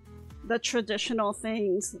do the traditional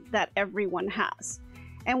things that everyone has.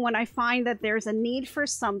 And when I find that there's a need for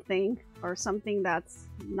something, or something that's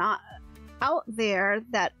not out there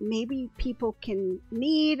that maybe people can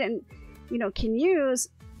need and, you know, can use,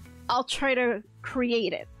 I'll try to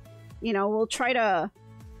create it. You know, we'll try to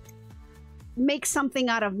make something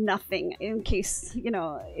out of nothing, in case, you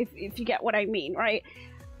know, if you get what I mean, right?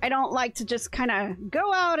 I don't like to just kind of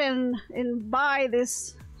go out and buy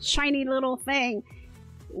this shiny little thing.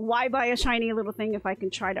 Why buy a shiny little thing if I can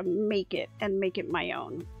try to make it and make it my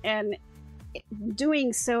own? And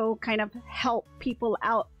doing so kind of help people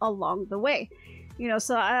out along the way, you know.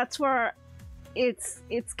 So that's where it's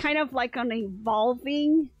kind of like an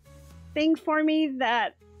evolving thing for me,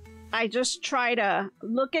 that I just try to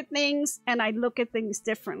look at things, and I look at things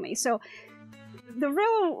differently. So the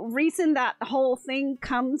real reason that whole thing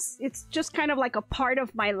comes, it's just kind of like a part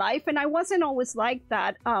of my life, and I wasn't always like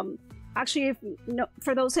that. Actually, if,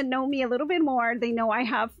 for those that know me a little bit more, they know I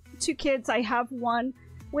have 2 kids. I have one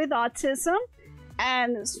with autism,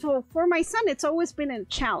 and so for my son, it's always been a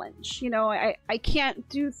challenge. You know, I can't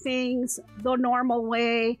do things the normal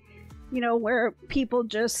way, you know, where people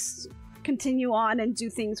just continue on and do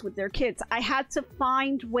things with their kids. I had to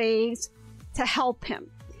find ways to help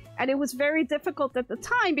him. And it was very difficult at the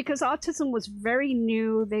time because autism was very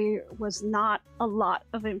new. There was not a lot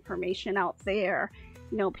of information out there.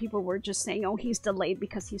 You know, people were just saying, oh, he's delayed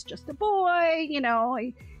because he's just a boy, you know,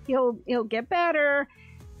 he'll get better.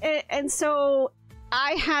 And so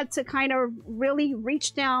I had to kind of really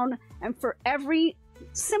reach down, and for every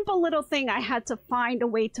simple little thing, I had to find a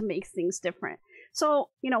way to make things different. So,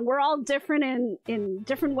 you know, we're all different in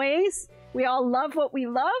different ways. We all love what we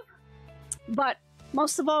love, but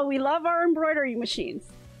most of all, we love our embroidery machines.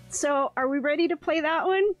 So are we ready to play that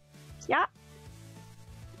one? Yeah?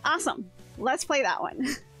 Awesome. Let's play that one.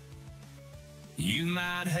 You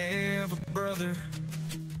might have a brother,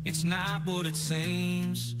 it's not what it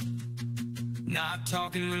seems. Not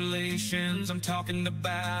talking relations, I'm talking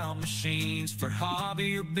about machines. For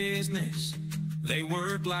hobby or business, they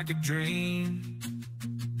work like a dream.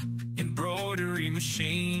 Embroidery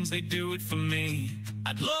machines, they do it for me.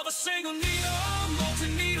 I'd love a single needle,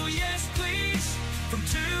 multi-needle, yes please. From 2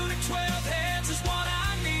 to 12 heads is what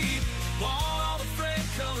I need. Want all the thread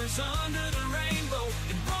colors under the rainbow.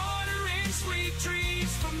 Embroidering sweet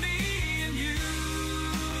dreams for me and you.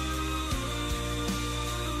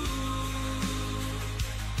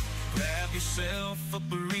 Grab yourself a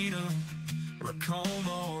burrito, or a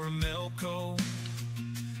coma, or a Melco.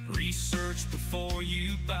 Research before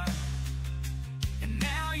you buy, and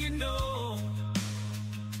now you know.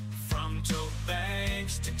 From tote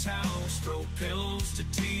bags to towels, throw pillows to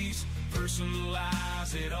teas,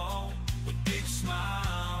 personalize it all with big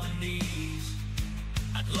smile and ease.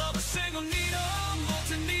 I'd love a single needle,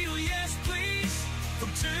 multi-needle, yes please. From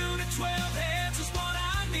 2 to 12 heads is what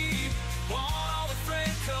I need. Want all the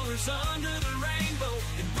thread colors under the rainbow.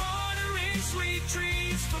 Embroidering sweet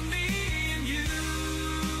dreams for me and you.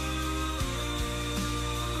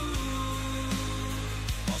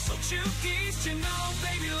 Also chookies, you know,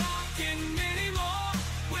 baby lock and many more.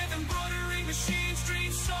 With embroidery machines,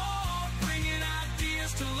 dreams soar. Bringing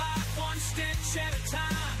ideas to life one stitch at a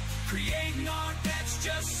time. Creating art that's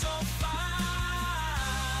just so fine.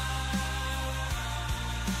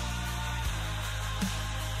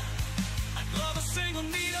 I'd love a single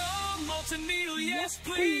needle, multi-needle, yes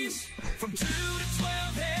please. From 2 to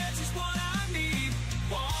 12 heads is what I need.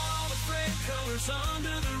 Want all the thread colors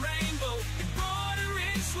under the rainbow.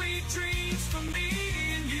 Embroidering sweet dreams for me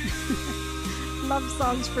and you. Love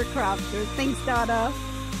songs for crafters. Thanks, Dada.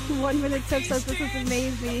 1 Minute Tip says this is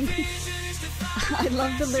amazing. I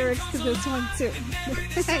love the lyrics to this one too.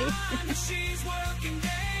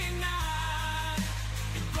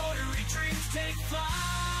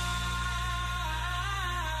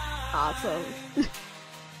 Awesome.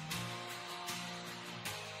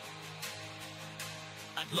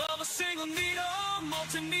 I'd love a single needle,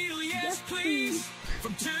 multi-needle, yes please.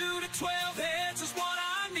 From 2 to 12 heads is what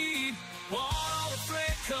I need. Want all the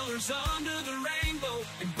thread colors under the rainbow.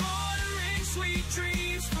 Embroidering sweet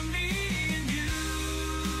dreams for me and you.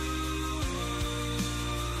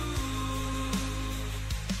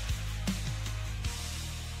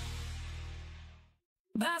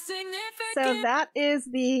 So that is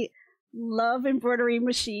the Love Embroidery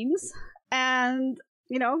Machines. And,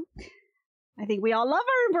 you know, I think we all love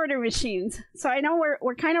our embroidery machines. So I know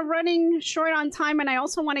we're kind of running short on time, and I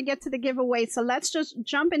also want to get to the giveaway. So let's just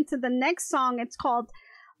jump into the next song. It's called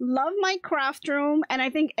Love My Craft Room, and I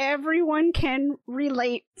think everyone can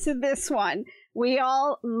relate to this one. We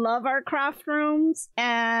all love our craft rooms,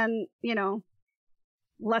 and, you know,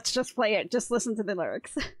 let's just play it. Just listen to the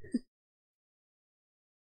lyrics.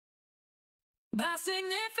 My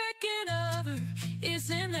significant other is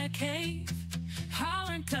in that cave,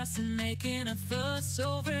 hollering, cussing, making a fuss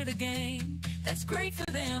over the game. That's great for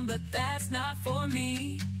them, but that's not for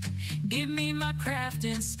me. Give me my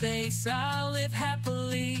crafting space, I'll live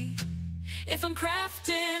happily. If I'm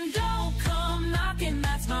crafting, don't come knocking,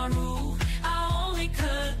 that's my rule. I only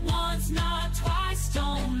cut once, not twice,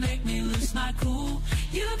 don't cool.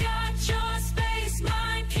 You got your space,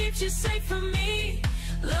 mine keeps you safe from me.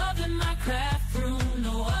 Loving my craft room,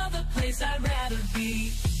 no other place I'd rather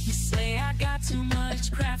be. You say I got too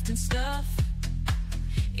much crafting stuff.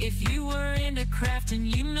 If you were into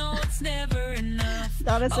crafting, you know it's never enough.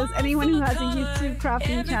 Donna says anyone who has a YouTube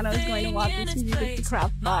crafting channel is going to want this music to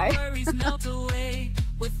craft by. My worries melt away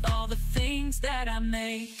with all the things that I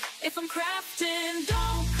made. If I'm crafting,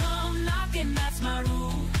 don't come knocking, that's my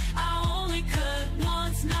rule. I only cut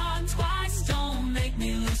once, not twice, don't make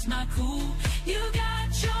me lose my cool. You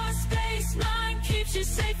got your space, mine keeps you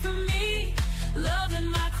safe from me. Loving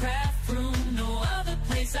my craft room, no other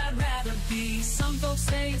place I'd rather be. Some folks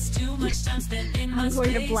say it's too much time spent in my space. I'm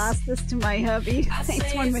going to blast this to my hubby.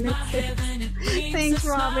 Thanks, 1 minute. Thanks,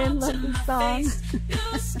 Robin. Love the song.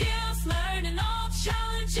 New skills learned and all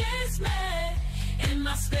challenges met. In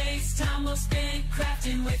my space, time well spent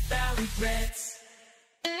crafting without regrets.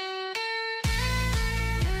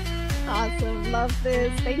 Awesome. Love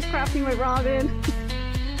this. Thanks, Crafting with Robin.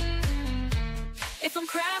 If I'm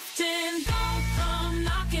crafting, don't come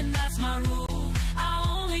knocking, that's my rule. I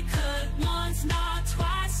only cut once, not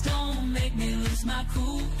twice, don't make me lose my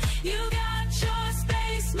cool. You got your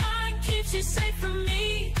space, mine keeps you safe from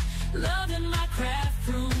me. Loving my craft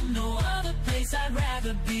room, no other place I'd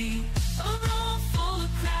rather be. A room full of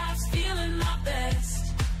crafts, feeling my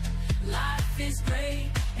best. Life is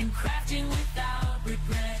great, and crafting without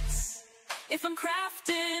regrets. If I'm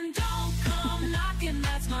crafting, don't come knocking,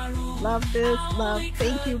 that's my rule. Love this, love.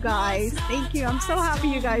 Thank you guys. Thank you. I'm so happy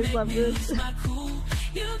you guys love this.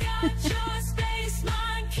 You got your space,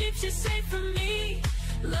 mine keeps you safe from me.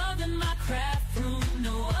 Loving my craft room,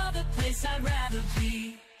 no other place I'd rather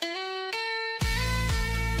be.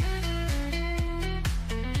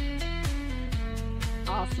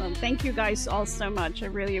 Awesome. Thank you guys all so much. I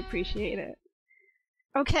really appreciate it.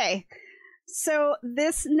 Okay. So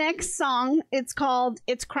this next song, it's called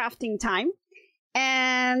It's Crafting Time.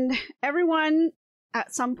 And everyone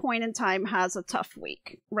at some point in time has a tough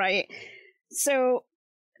week, right? So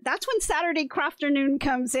that's when Saturday CrafterNoon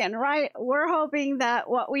comes in, right? We're hoping that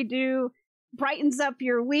what we do brightens up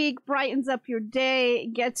your week, brightens up your day,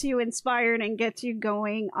 gets you inspired, and gets you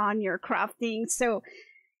going on your crafting. So,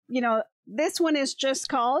 you know, this one is just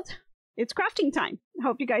called It's Crafting Time. I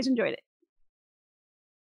hope you guys enjoyed it.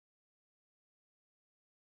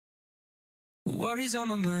 Worries on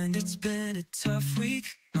my mind, it's been a tough week.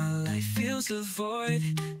 My life feels a void,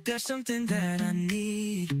 there's something that I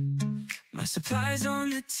need. My supplies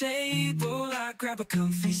on the table, I grab a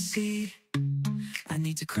comfy seat. I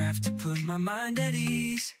need to craft to put my mind at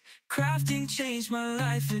ease. Crafting changed my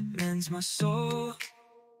life, it mends my soul.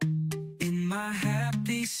 In my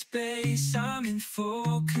happy space, I'm in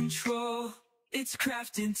full control. It's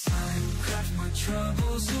crafting time, craft my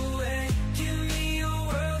troubles away. Give me a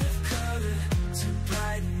world of color to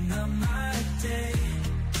brighten up my day.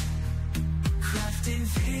 Crafting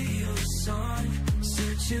videos on,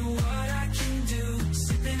 searching what I can do.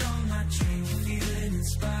 Sipping on my drink, feeling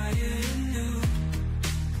inspired and new.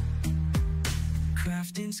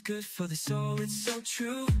 Crafting's good for the soul, it's so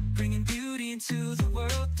true. Bringing beauty into the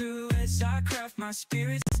world through. As I craft, my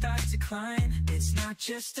spirits start to climb. It's not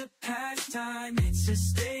just a pastime, it's a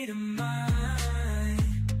state of mind.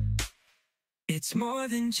 It's more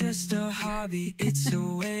than just a hobby, it's a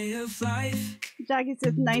way of life. Jackie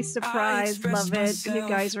says, nice surprise, love it. You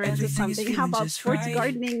guys are into something. How about sports,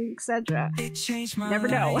 gardening, etc.? Never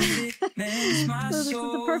know. So this is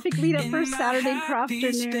the perfect lead up for Saturday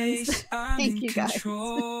CrafterNoons. Thank you guys.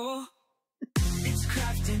 It's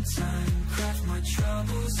crafting time, craft my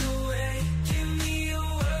troubles away. Give me a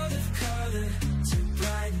world of color to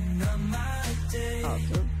brighten up my day.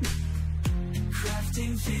 Awesome.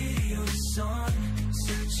 Crafting videos on,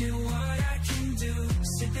 searching what I can do.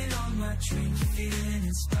 Sipping on my drink, feeling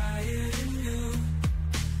inspired and new.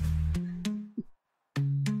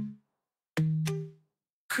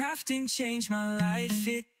 Crafting changed my life,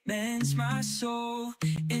 it mends my soul.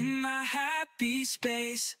 In my happy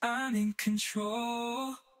space, I'm in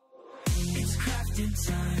control. It's crafting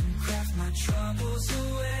time, craft my troubles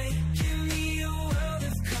away. Give me a world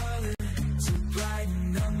of color to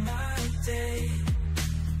brighten up my day.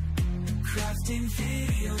 Crafting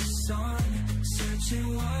videos on,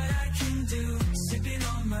 searching what I can do. Sipping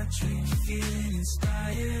on my drink, feeling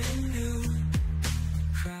inspired and new.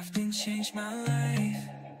 Crafting changed my life.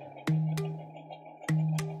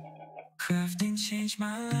 Crafting changed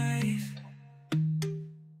my life.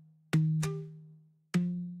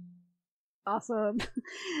 Awesome.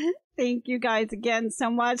 Thank you guys again so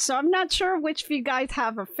much. So I'm not sure which of you guys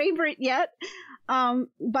have a favorite yet,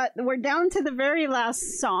 but we're down to the very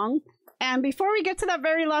last song. And before we get to that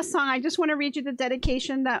very last song, I just want to read you the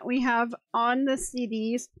dedication that we have on the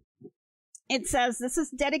CDs. It says, "This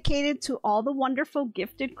is dedicated to all the wonderful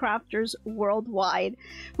gifted crafters worldwide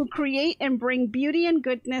who create and bring beauty and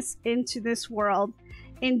goodness into this world.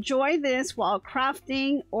 Enjoy this while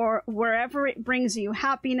crafting or wherever it brings you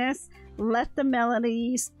happiness. Let the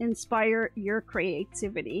melodies inspire your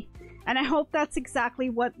creativity." And I hope that's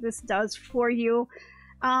exactly what this does for you.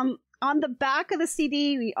 On the back of the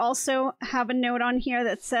CD, we also have a note on here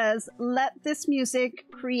that says, "Let this music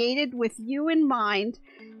created with you in mind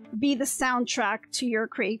be the soundtrack to your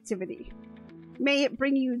creativity. May it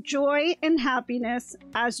bring you joy and happiness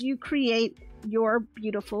as you create your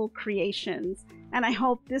beautiful creations." And I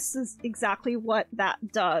hope this is exactly what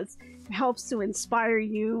that does. It helps to inspire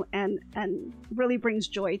you and really brings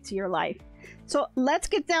joy to your life. So let's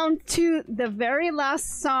get down to the very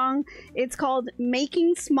last song. It's called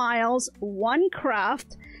Making Smiles, One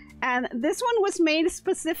Craft. And this one was made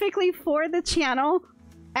specifically for the channel.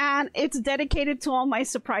 And it's dedicated to all my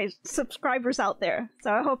subscribers out there.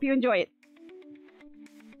 So I hope you enjoy it.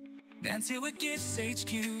 Nancy with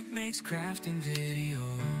GiftsHQ makes crafting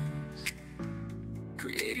videos,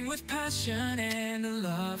 creating with passion and a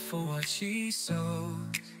love for what she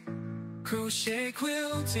sews. Crochet,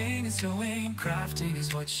 quilting, and sewing, crafting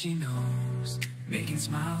is what she knows. Making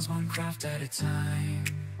smiles one craft at a time.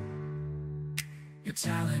 Your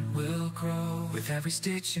talent will grow with every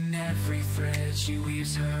stitch and every thread she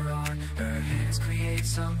weaves her on. Her hands create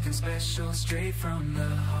something special straight from the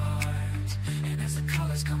heart. And as the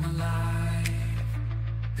colors come alive,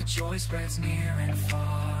 the joy spreads near and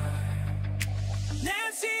far.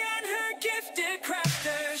 Nancy and her gifted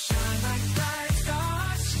crafters shine like bright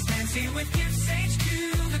stars. She's Nancy with GiftsHQ,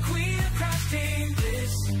 the queen of crafting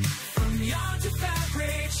bliss. From yarn to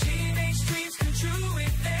fabric, she makes dreams come true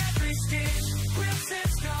with every stitch. Quilts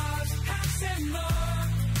and scarves, hats and more,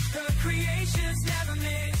 her creations never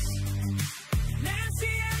miss.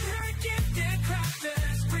 Nancy and her gifted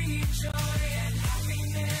crafters bringing joy and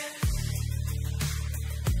happiness.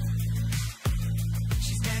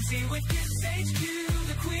 She's Nancy with GiftsHQ,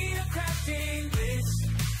 the queen of crafting bliss.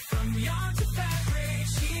 From yarn to fabric,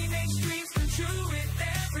 she makes dreams come true with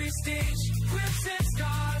every stitch. Quilts and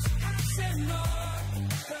scarves, hats and more,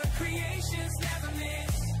 her creations never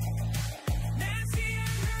miss. Nancy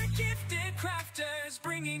and her gifted crafters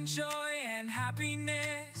bringing joy and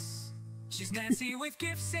happiness. She's Nancy with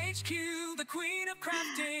GiftsHQ, the queen of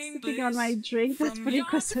crafting bliss. Sipping on my drink, that's pretty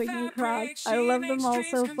Crocheting craft. I love them all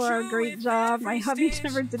so far. A great job. My hubby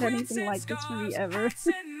never did anything like this for me ever.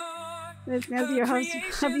 This Nancy, your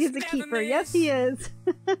hubby is a keeper. Yes, he is.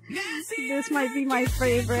 This might be my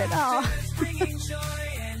favorite. Oh.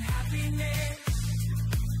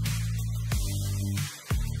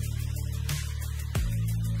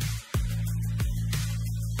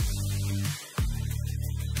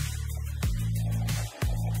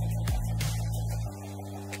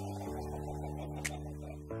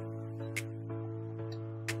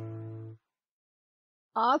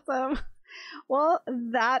 Awesome. Well,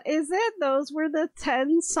 that is it. Those were the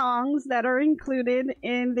 10 songs that are included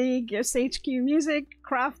in the GiftsHQ Music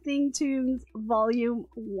Crafting Tunes Volume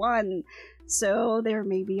 1. So there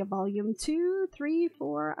may be a Volume 2, 3,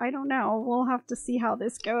 4, I don't know. We'll have to see how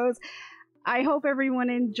this goes. I hope everyone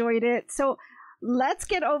enjoyed it. So let's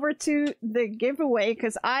get over to the giveaway,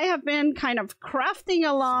 because I have been kind of crafting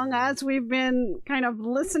along as we've been kind of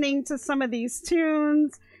listening to some of these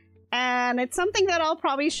tunes. And it's something that I'll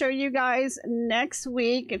probably show you guys next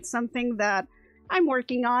week. It's something that I'm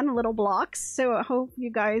working on, little blocks. So I hope you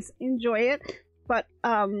guys enjoy it. But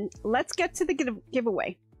let's get to the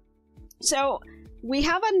giveaway. So we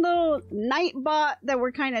have a little Nightbot that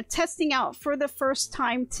we're kind of testing out for the first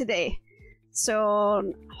time today.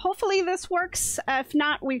 So hopefully this works. If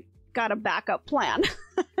not, we've got a backup plan.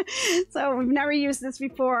 So we've never used this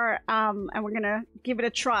before, and we're going to give it a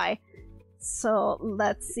try. So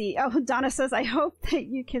let's see. Oh, Donna says, I hope that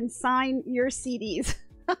you can sign your CDs.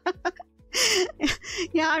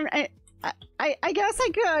 Yeah, I guess I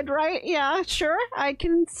could, right? Yeah, sure. I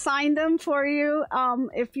can sign them for you.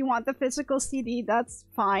 If you want the physical CD, that's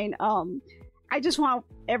fine. I just want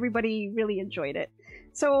everybody really enjoyed it.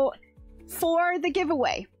 So for the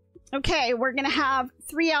giveaway, okay, we're going to have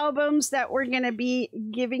 3 albums that we're going to be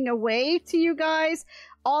giving away to you guys.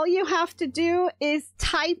 All you have to do is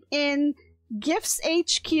type in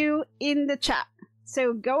GiftsHQ in the chat.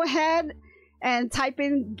 So go ahead and type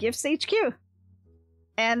in GiftsHQ,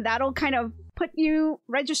 and that'll kind of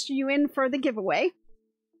register you in for the giveaway.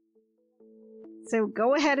 So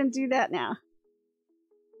go ahead and do that now.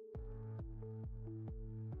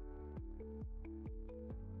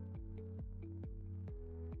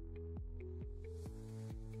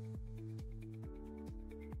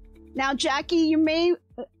 Now, Jackie,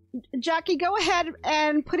 Jackie, go ahead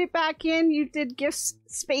and put it back in. You did Gifts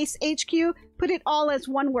Space HQ. Put it all as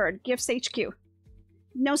one word, Gifts HQ.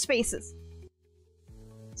 No spaces.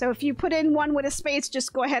 So if you put in one with a space,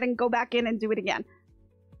 just go ahead and go back in and do it again.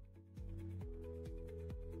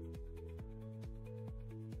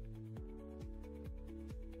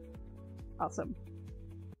 Awesome.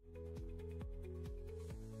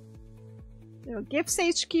 So Gifts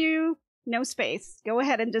HQ, no space. Go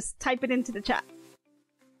ahead and just type it into the chat.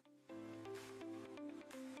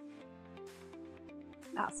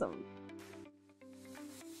 Awesome.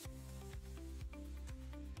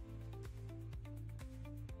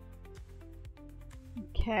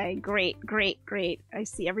 Okay, great, great, great. I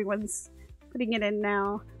see everyone's putting it in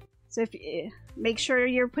now. So if you make sure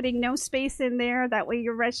you're putting no space in there, that way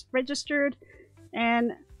you're registered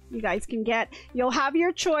and you guys can you'll have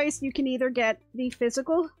your choice. You can either get the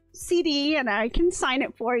physical CD and I can sign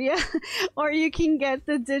it for you, or you can get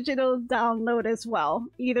the digital download as well.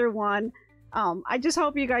 Either one. I just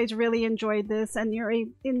hope you guys really enjoyed this and it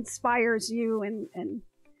inspires you and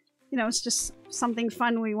you know, it's just something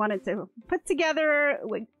fun we wanted to put together.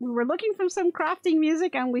 We were looking for some crafting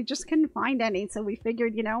music and we just couldn't find any, so we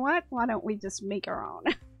figured, you know what? Why don't we just make our own?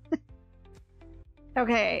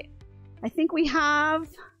 Okay, I think we have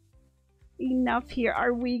enough here.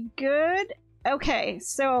 Are we good? Okay,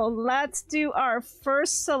 so let's do our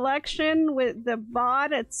first selection with the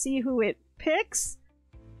bot. Let's see who it picks.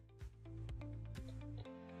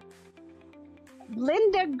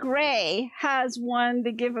 Linda Gray has won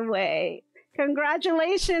the giveaway.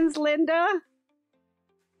 Congratulations, Linda.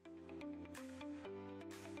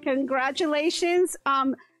 Congratulations.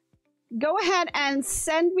 Go ahead and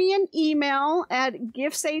send me an email at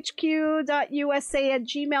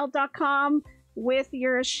giftshq.usa@gmail.com with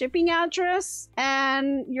your shipping address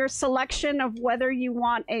and your selection of whether you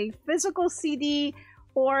want a physical CD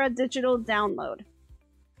or a digital download.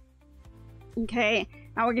 Okay.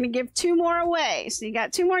 Now we're going to give 2 more away, so you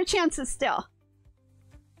got 2 more chances still.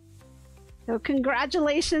 So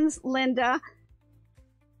congratulations, Linda.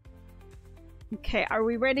 Okay, are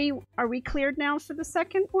we ready? Are we cleared now for the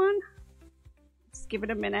second one? Let's give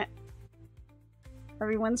it a minute.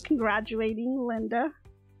 Everyone's congratulating Linda.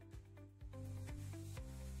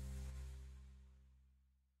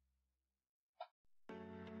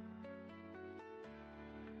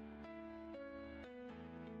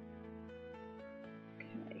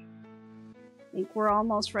 I think we're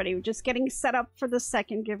almost ready. We're just getting set up for the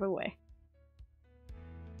second giveaway.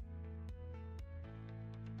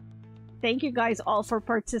 Thank you guys all for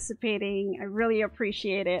participating. I really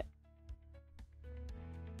appreciate it.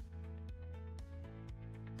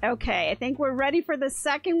 Okay, I think we're ready for the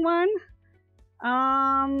second one.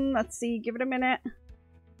 Let's see, give it a minute.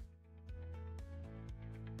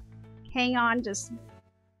 Hang on, just...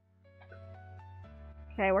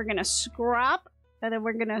 Okay, we're gonna scrap, and then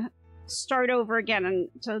we're gonna start over again, and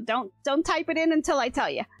so don't type it in until I tell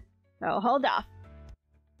you. So hold off.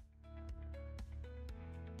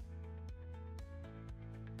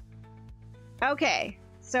 Okay,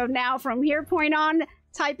 so now from here point on,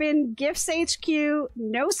 type in GiftsHQ,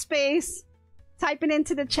 no space, type it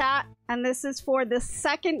into the chat, and this is for the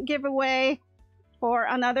second giveaway for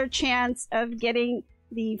another chance of getting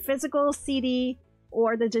the physical CD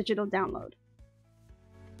or the digital download.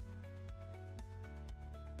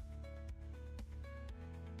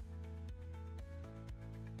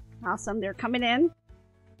 Awesome, they're coming in.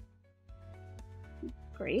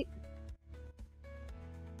 Great.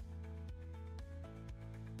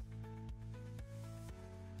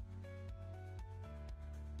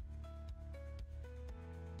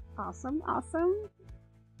 Awesome, awesome.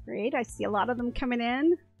 Great, I see a lot of them coming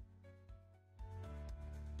in.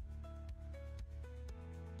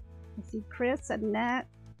 I see Chris, Annette,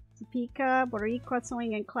 Topeka, Boricua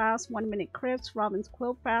Sewing in Class, 1 Minute Crips, Robin's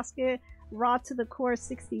Quilt Basket, Raw to the Core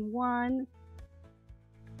 61,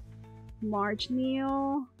 Marge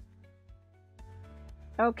Neal.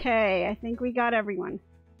 Okay, I think we got everyone.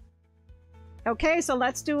 Okay, so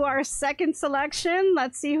let's do our second selection.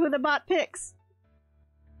 Let's see who the bot picks.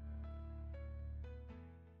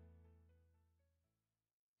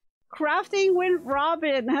 Crafting with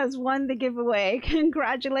Robin has won the giveaway.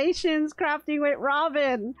 Congratulations, Crafting with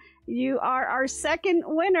Robin. You are our second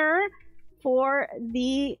winner for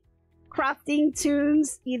the Crafting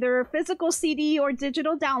Tunes, either physical CD or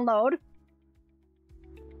digital download.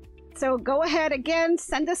 So go ahead again,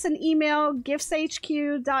 send us an email,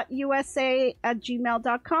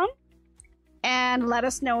 giftshq.usa@gmail.com, and let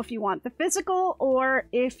us know if you want the physical or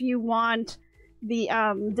if you want the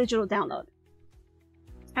digital download.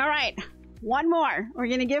 All right, one more. We're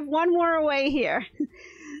gonna give one more away here.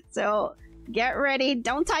 So get ready.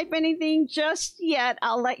 Don't type anything just yet.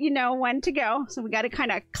 I'll let you know when to go. So we got to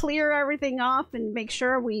kind of clear everything off and make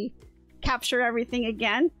sure we capture everything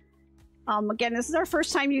again. Again, this is our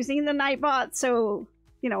first time using the Nightbot, so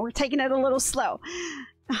you know, we're taking it a little slow.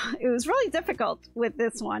 It was really difficult with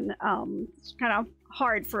this one. It's kind of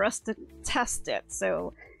hard for us to test it,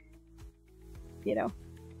 so you know.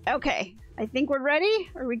 Okay, I think we're ready.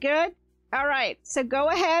 Are we good? All right, so go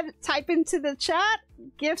ahead, type into the chat,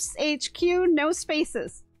 GiftsHQ, no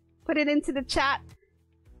spaces. Put it into the chat,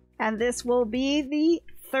 and this will be the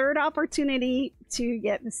third opportunity to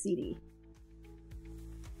get the CD.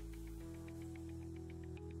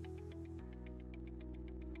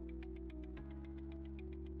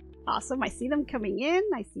 Awesome, I see them coming in.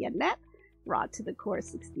 I see Annette, Rod to the Core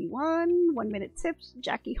 61, 1 Minute Tips,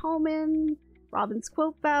 Jackie Holman, Robin's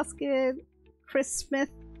Quilt Basket, Chris Smith,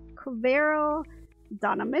 Covero,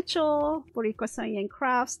 Donna Mitchell, Boricua Sonia and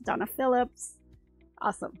Crafts, Donna Phillips.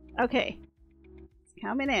 Awesome. Okay. It's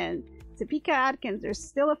coming in. Topeka Atkins. There's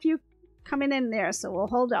still a few coming in there, so we'll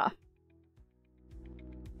hold off.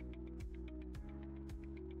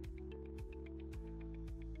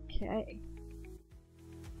 Okay.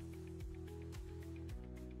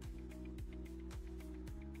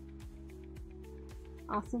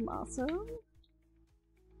 Awesome, awesome.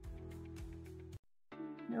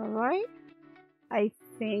 All right. I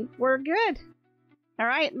think we're good. All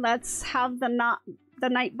right, let's have the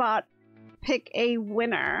Nightbot pick a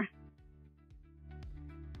winner.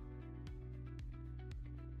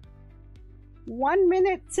 1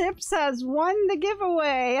 Minute Tips has won the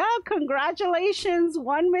giveaway. Oh, congratulations,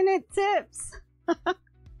 1 Minute Tips.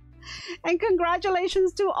 And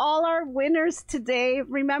congratulations to all our winners today.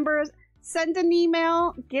 Remember, send an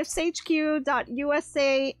email,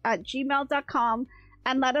 giftshq.usa@gmail.com,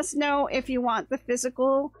 and let us know if you want the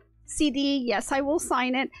physical CD. Yes, I will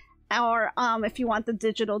sign it. Or if you want the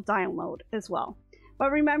digital download as well.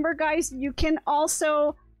 But remember, guys, you can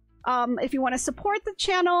also, if you want to support the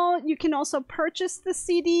channel, you can also purchase the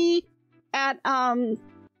CD at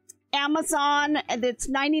Amazon, and it's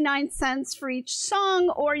 99 cents for each song,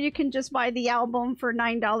 or you can just buy the album for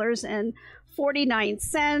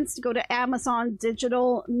 $9.49. Go to Amazon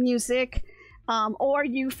Digital Music. Or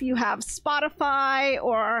if you have Spotify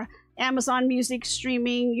or Amazon Music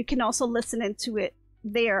streaming, you can also listen into it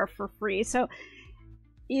there for free. So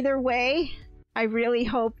either way, I really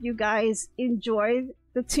hope you guys enjoyed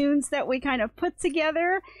the tunes that we kind of put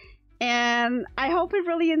together, and I hope it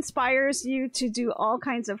really inspires you to do all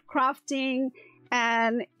kinds of crafting,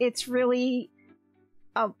 and it's really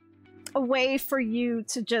a way for you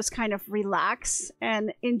to just kind of relax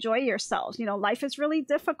and enjoy yourselves. You know, life is really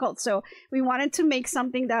difficult, so we wanted to make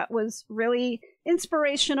something that was really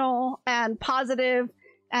inspirational and positive,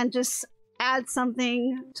 and just add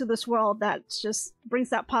something to this world that just brings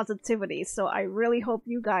that positivity. So I really hope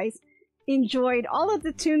you guys enjoyed all of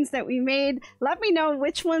the tunes that we made. Let me know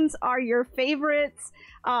which ones are your favorites.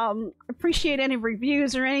 Appreciate any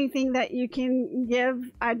reviews or anything that you can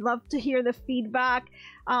give. I'd love to hear the feedback.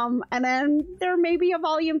 And then there may be a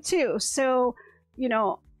volume 2. So, you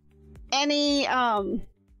know, any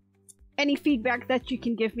feedback that you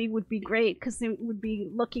can give me would be great, because it would be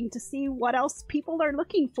looking to see what else people are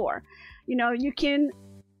looking for. You know, you can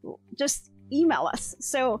just email us.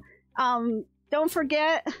 So don't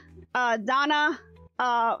forget, Donna,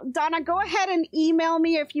 go ahead and email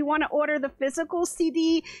me if you want to order the physical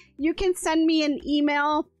CD. You can send me an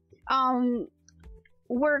email.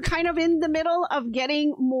 We're kind of in the middle of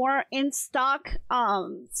getting more in stock.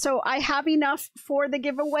 So I have enough for the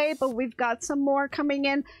giveaway, but we've got some more coming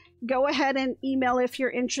in. Go ahead and email if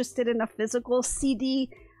you're interested in a physical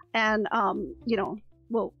CD, and you know,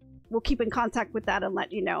 we'll keep in contact with that and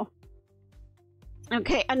let you know.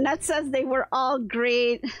 Okay, Annette says they were all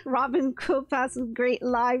great. Robin Kupas was great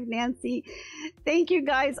live. Nancy, thank you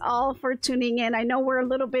guys all for tuning in. I know we're a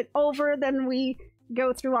little bit over than we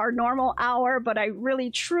go through our normal hour, but I really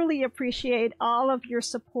truly appreciate all of your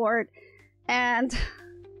support, and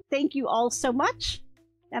thank you all so much,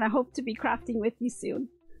 and I hope to be crafting with you soon.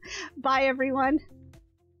 Bye everyone.